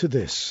to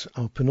this,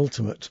 our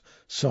penultimate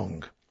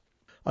song.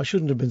 I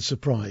shouldn't have been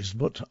surprised,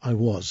 but I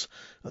was,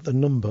 at the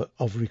number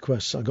of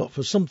requests I got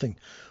for something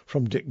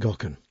from Dick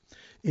Gaughan.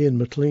 Ian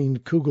McLean,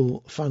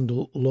 Cougal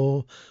Fandle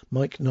Law,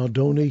 Mike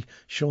Nardoni,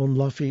 Sean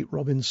Laffey,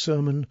 Robin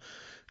Sermon,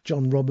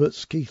 John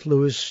Roberts, Keith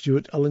Lewis,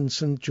 Stuart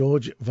Ellinson,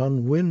 George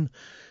Van Wyn,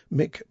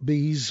 Mick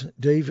Bees,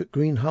 Dave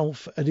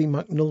Greenhalf, Eddie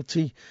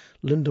McNulty,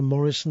 Linda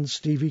Morrison,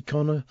 Stevie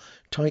Connor,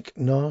 Tyke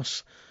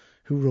Nars,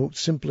 who wrote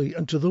simply,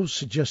 and to those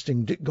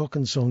suggesting Dick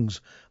Gaughan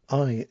songs,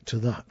 aye to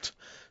that.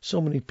 So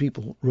many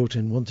people wrote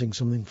in wanting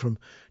something from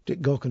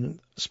Dick Gaughan and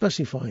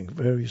specifying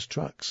various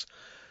tracks.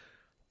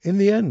 In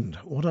the end,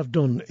 what I've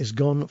done is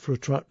gone for a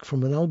track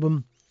from an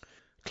album.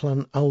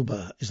 Clan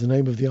Alba is the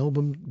name of the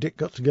album. Dick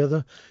got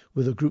together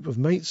with a group of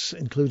mates,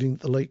 including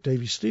the late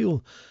Davy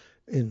Steele,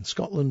 in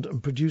Scotland,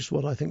 and produced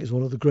what I think is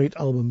one of the great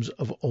albums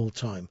of all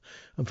time.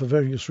 And for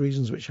various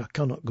reasons, which I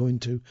cannot go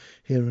into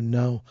here and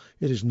now,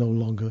 it is no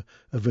longer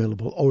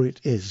available, or it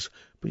is,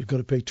 but you've got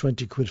to pay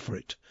 20 quid for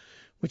it,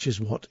 which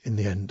is what, in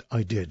the end,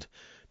 I did,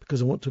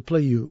 because I want to play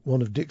you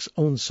one of Dick's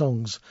own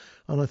songs,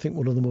 and I think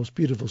one of the most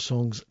beautiful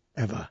songs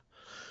ever.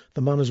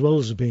 The man, as well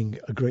as being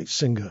a great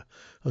singer,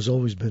 has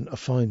always been a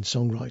fine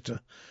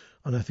songwriter,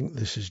 and I think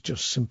this is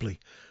just simply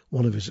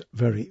one of his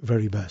very,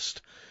 very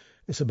best.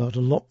 It's about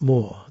a lot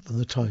more than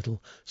the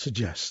title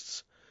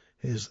suggests.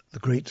 Here's the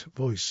great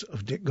voice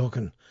of Dick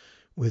Gaughan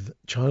with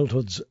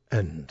Childhood's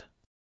End.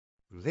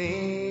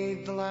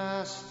 Laid the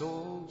last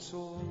old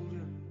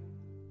soldier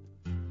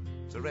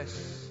to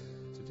rest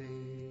today,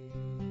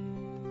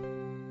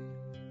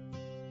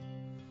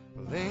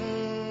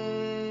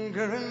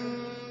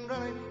 lingering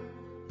relic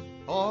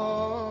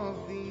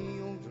of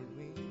the older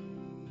way,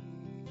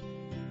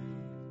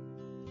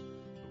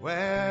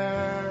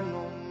 where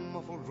no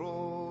muffled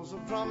rolls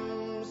of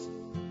drums,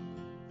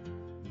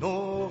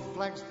 no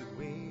flags that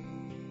wave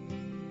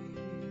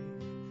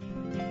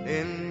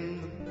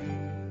in the breeze,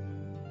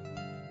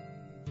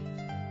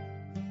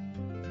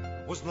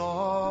 was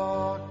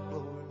not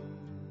blowing,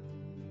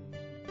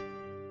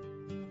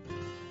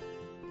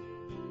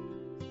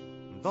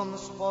 and on the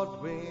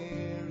spot where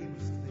he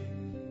was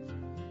laid,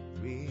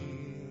 real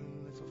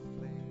little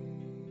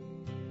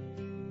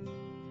flame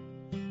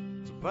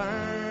to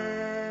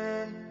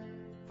burn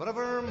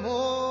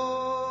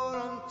forevermore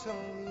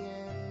until the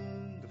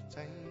end of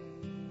time.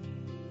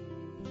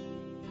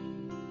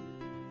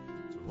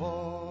 To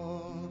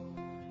all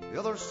the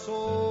other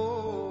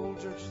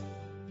soldiers,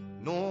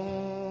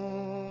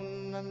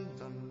 known and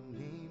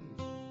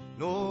unnamed,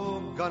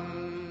 no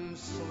gun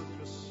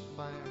soldiers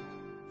fired,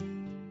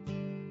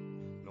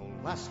 no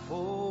last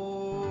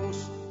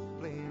post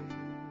blame,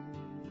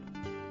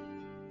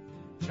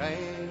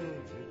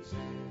 childhood's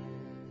end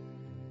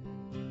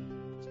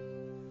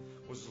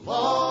was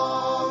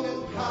long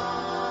and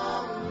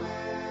come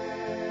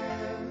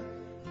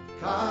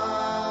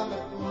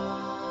at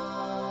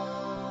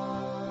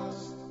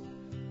last,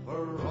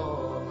 for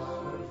all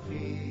our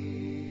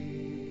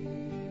fear,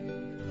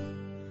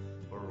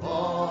 for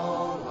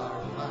all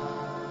our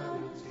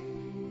vanity,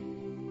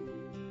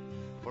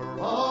 for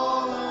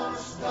all our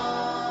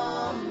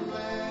stumbling,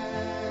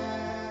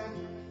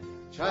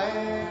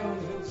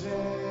 childhood's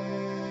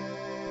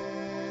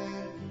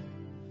end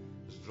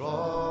is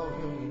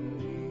drawing.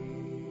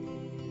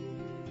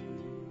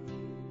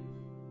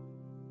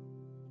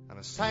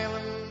 A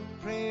silent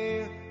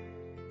prayer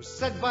was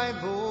said by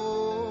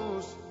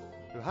those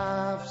who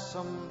have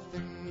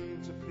something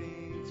to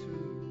pray to,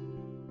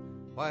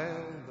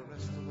 while the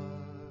rest of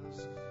us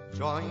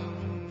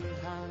joined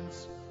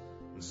hands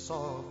and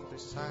softly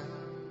sang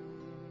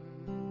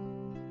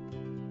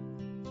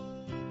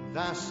and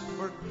asked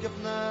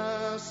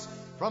forgiveness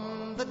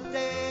from the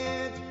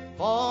dead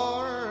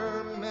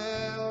for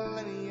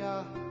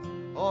millennia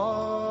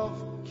of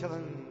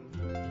killing,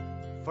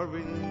 for we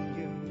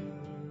knew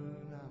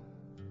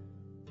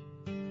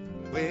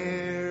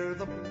where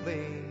the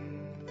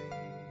plain lay,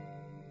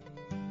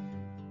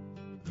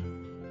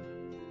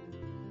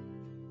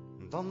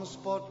 on the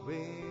spot where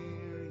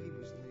he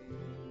was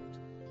laid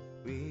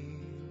with a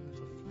flame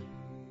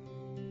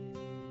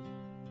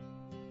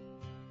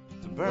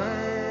to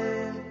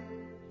burn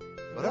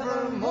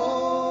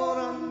forevermore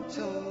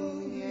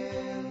until the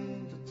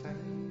end of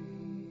time.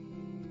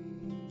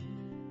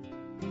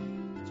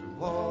 To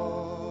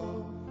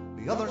all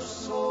the other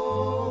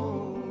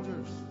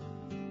soldiers,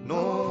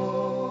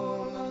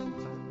 no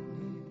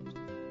lantern lit,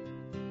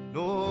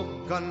 no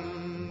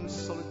gun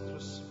salute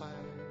was fired,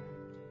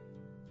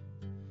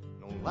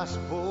 no last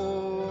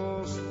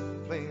post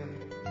playing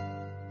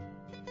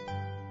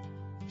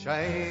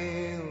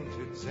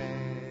childhood's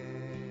end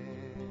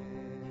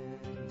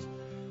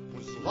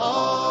was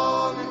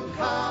long and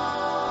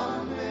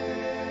coming,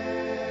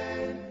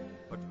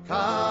 but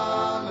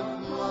come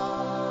at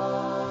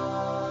last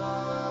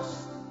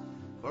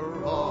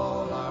for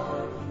all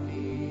our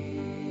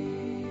need,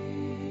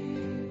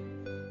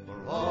 for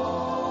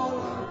all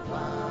our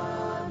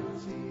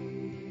vanity,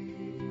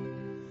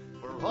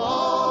 for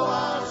all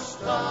our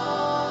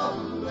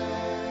stumbling,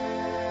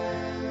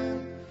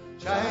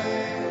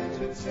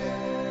 childhood's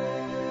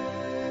end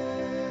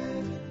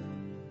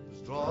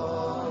was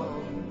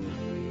drawing near.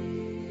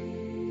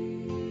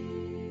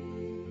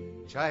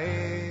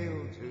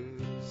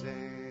 Childhood's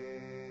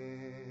end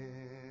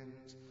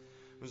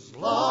was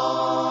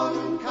long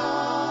and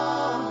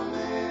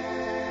coming,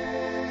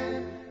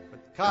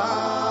 but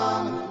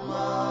come at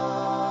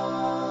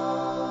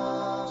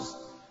last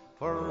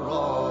for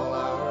all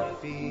our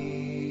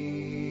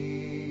fear,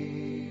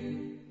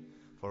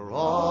 for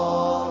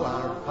all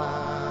our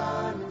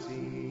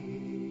vanity,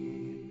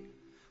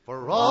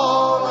 for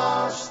all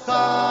our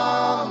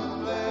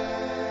stumbling,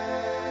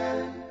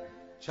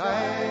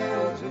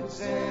 childhood's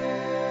end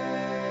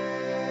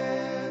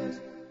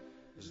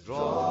is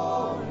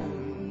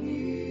drawing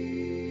near.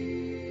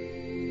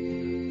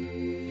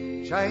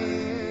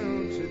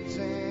 Childhood's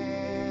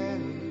end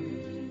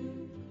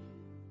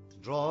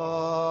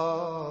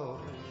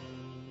drawing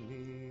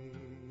near.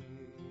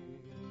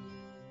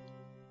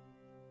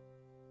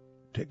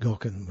 Dick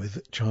Gaughan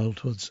with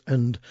Childhood's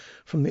End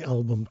from the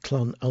album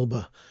Clan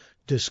Alba,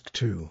 Disc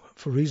 2.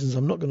 For reasons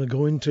I'm not going to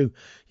go into,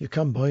 you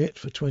can buy it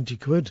for 20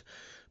 quid,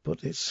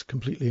 but it's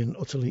completely and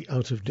utterly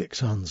out of Dick's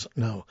hands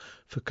now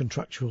for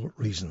contractual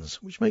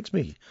reasons, which makes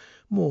me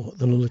more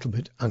than a little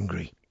bit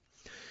angry.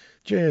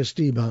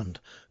 JSD Band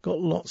got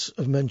lots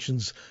of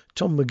mentions.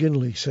 Tom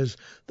McGinley says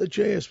the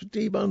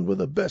JSD Band were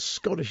the best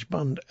Scottish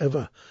band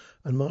ever,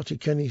 and Marty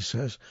Kenny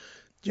says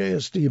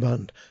JSD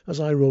Band, as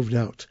I roved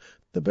out,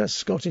 the best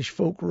Scottish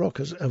folk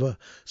rockers ever,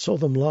 saw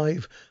them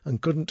live and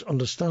couldn't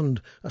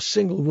understand a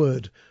single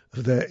word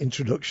of their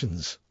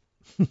introductions.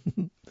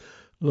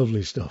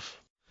 Lovely stuff.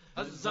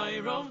 As I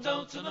roved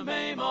out on a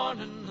May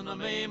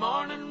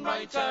morning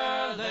right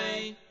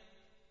early,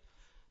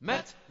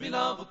 met me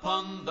love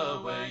upon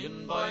the way,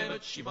 and boy,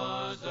 but she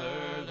was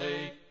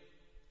early.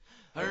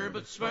 Her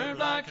boots were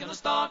black and her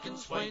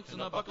stockings white,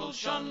 and her buckle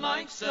shone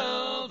like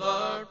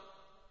silver.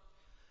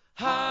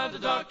 Had a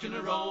dark and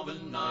a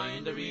roving eye,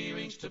 and her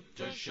earrings tipped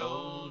her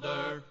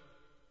shoulder.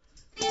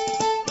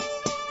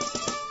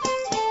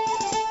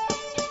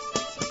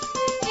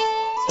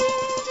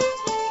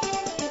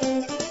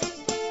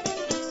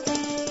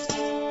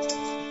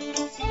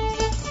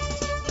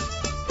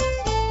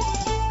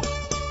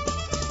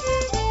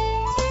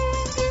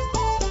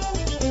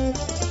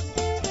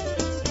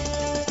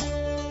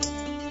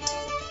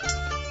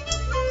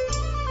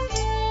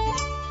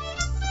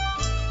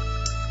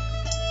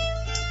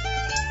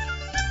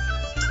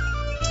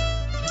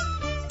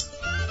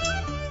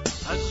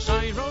 As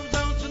I rode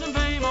out on a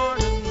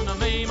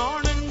May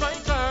morning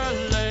right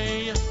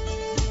early,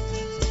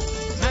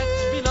 met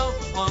me love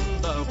upon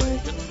the way,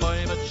 and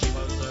boy, but she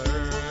was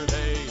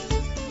early.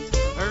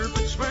 Her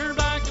boots were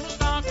black and her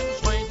stockings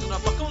white, and her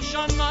buckle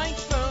shone like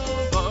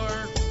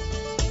silver.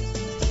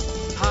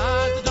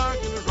 Had the dark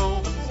and her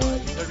roving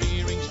eye, her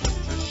earrings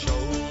tipped her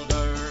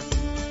shoulder.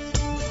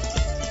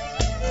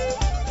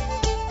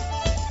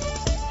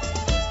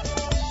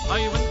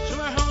 I went to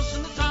her house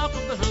on the top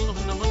of the hill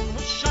when the moon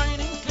was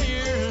shining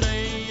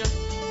clearly.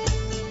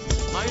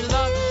 My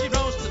love, she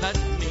rose to let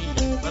me,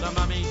 but her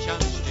mammy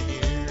chanced to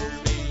hear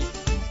me.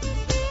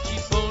 She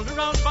pulled her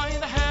out by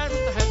the hair of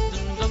the head,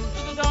 and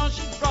unto the door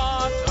she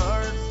brought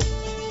her.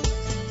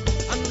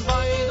 And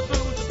by the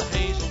foot of the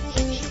hazel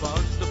cheek, she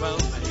was the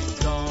well-made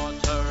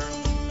daughter.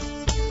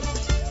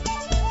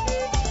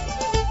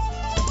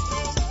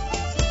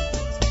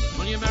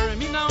 Will you marry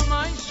me now,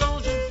 my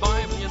soldier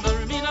boy? Will you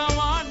marry me now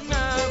or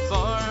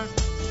never?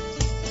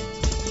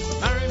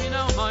 Marry me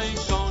now, my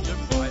soldier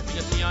boy, for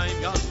you see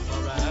I'm yours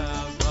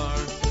forever.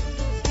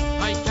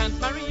 I can't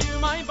marry you,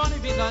 my bonny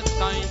be that,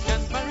 I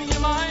can't marry you,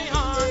 my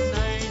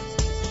honey.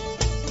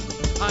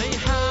 I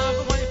have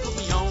a wife of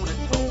my own at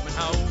home, and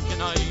how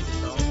can I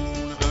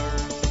disown her?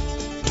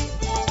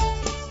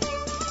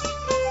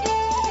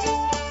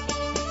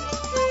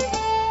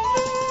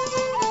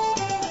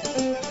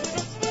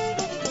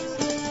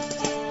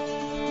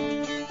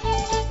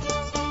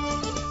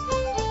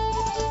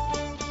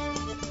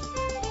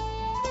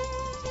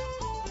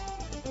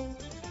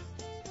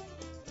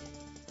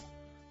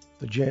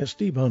 The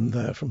JSD band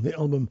there from the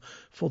album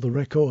For the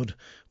Record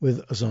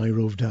with As I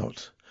Roved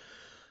Out.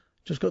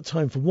 Just got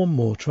time for one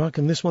more track,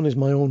 and this one is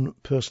my own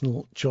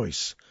personal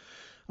choice.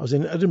 I was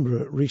in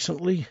Edinburgh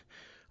recently,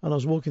 and I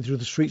was walking through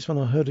the streets when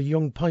I heard a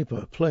young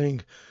piper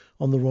playing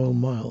on the Royal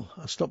Mile.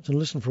 I stopped and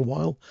listened for a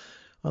while,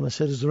 and I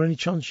said, is there any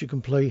chance you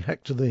can play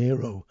Hector the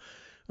Hero?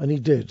 And he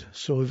did.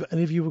 So if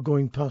any of you were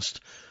going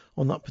past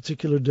on that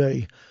particular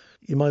day,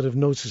 you might have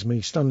noticed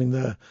me standing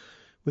there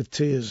with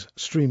tears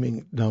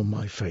streaming down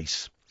my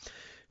face.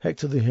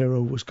 Hector the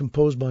Hero was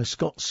composed by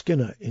Scott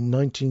Skinner in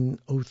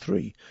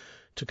 1903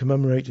 to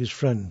commemorate his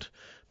friend,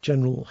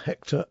 General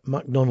Hector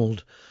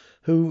MacDonald,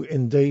 who,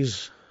 in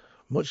days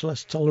much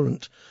less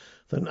tolerant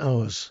than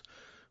ours,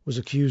 was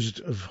accused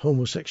of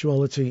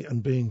homosexuality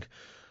and being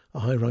a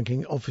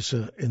high-ranking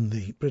officer in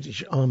the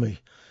British Army,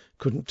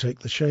 couldn't take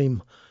the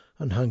shame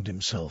and hanged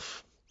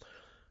himself.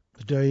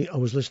 The day I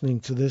was listening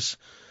to this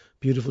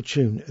beautiful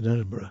tune in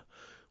Edinburgh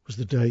was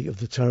the day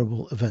of the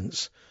terrible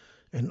events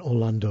in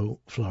Orlando,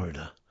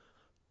 Florida.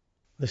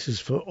 This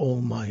is for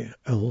all my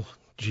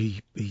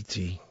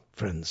LGBT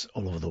friends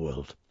all over the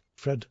world.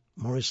 Fred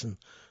Morrison,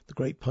 the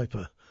great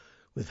piper,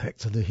 with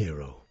Hector the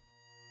Hero.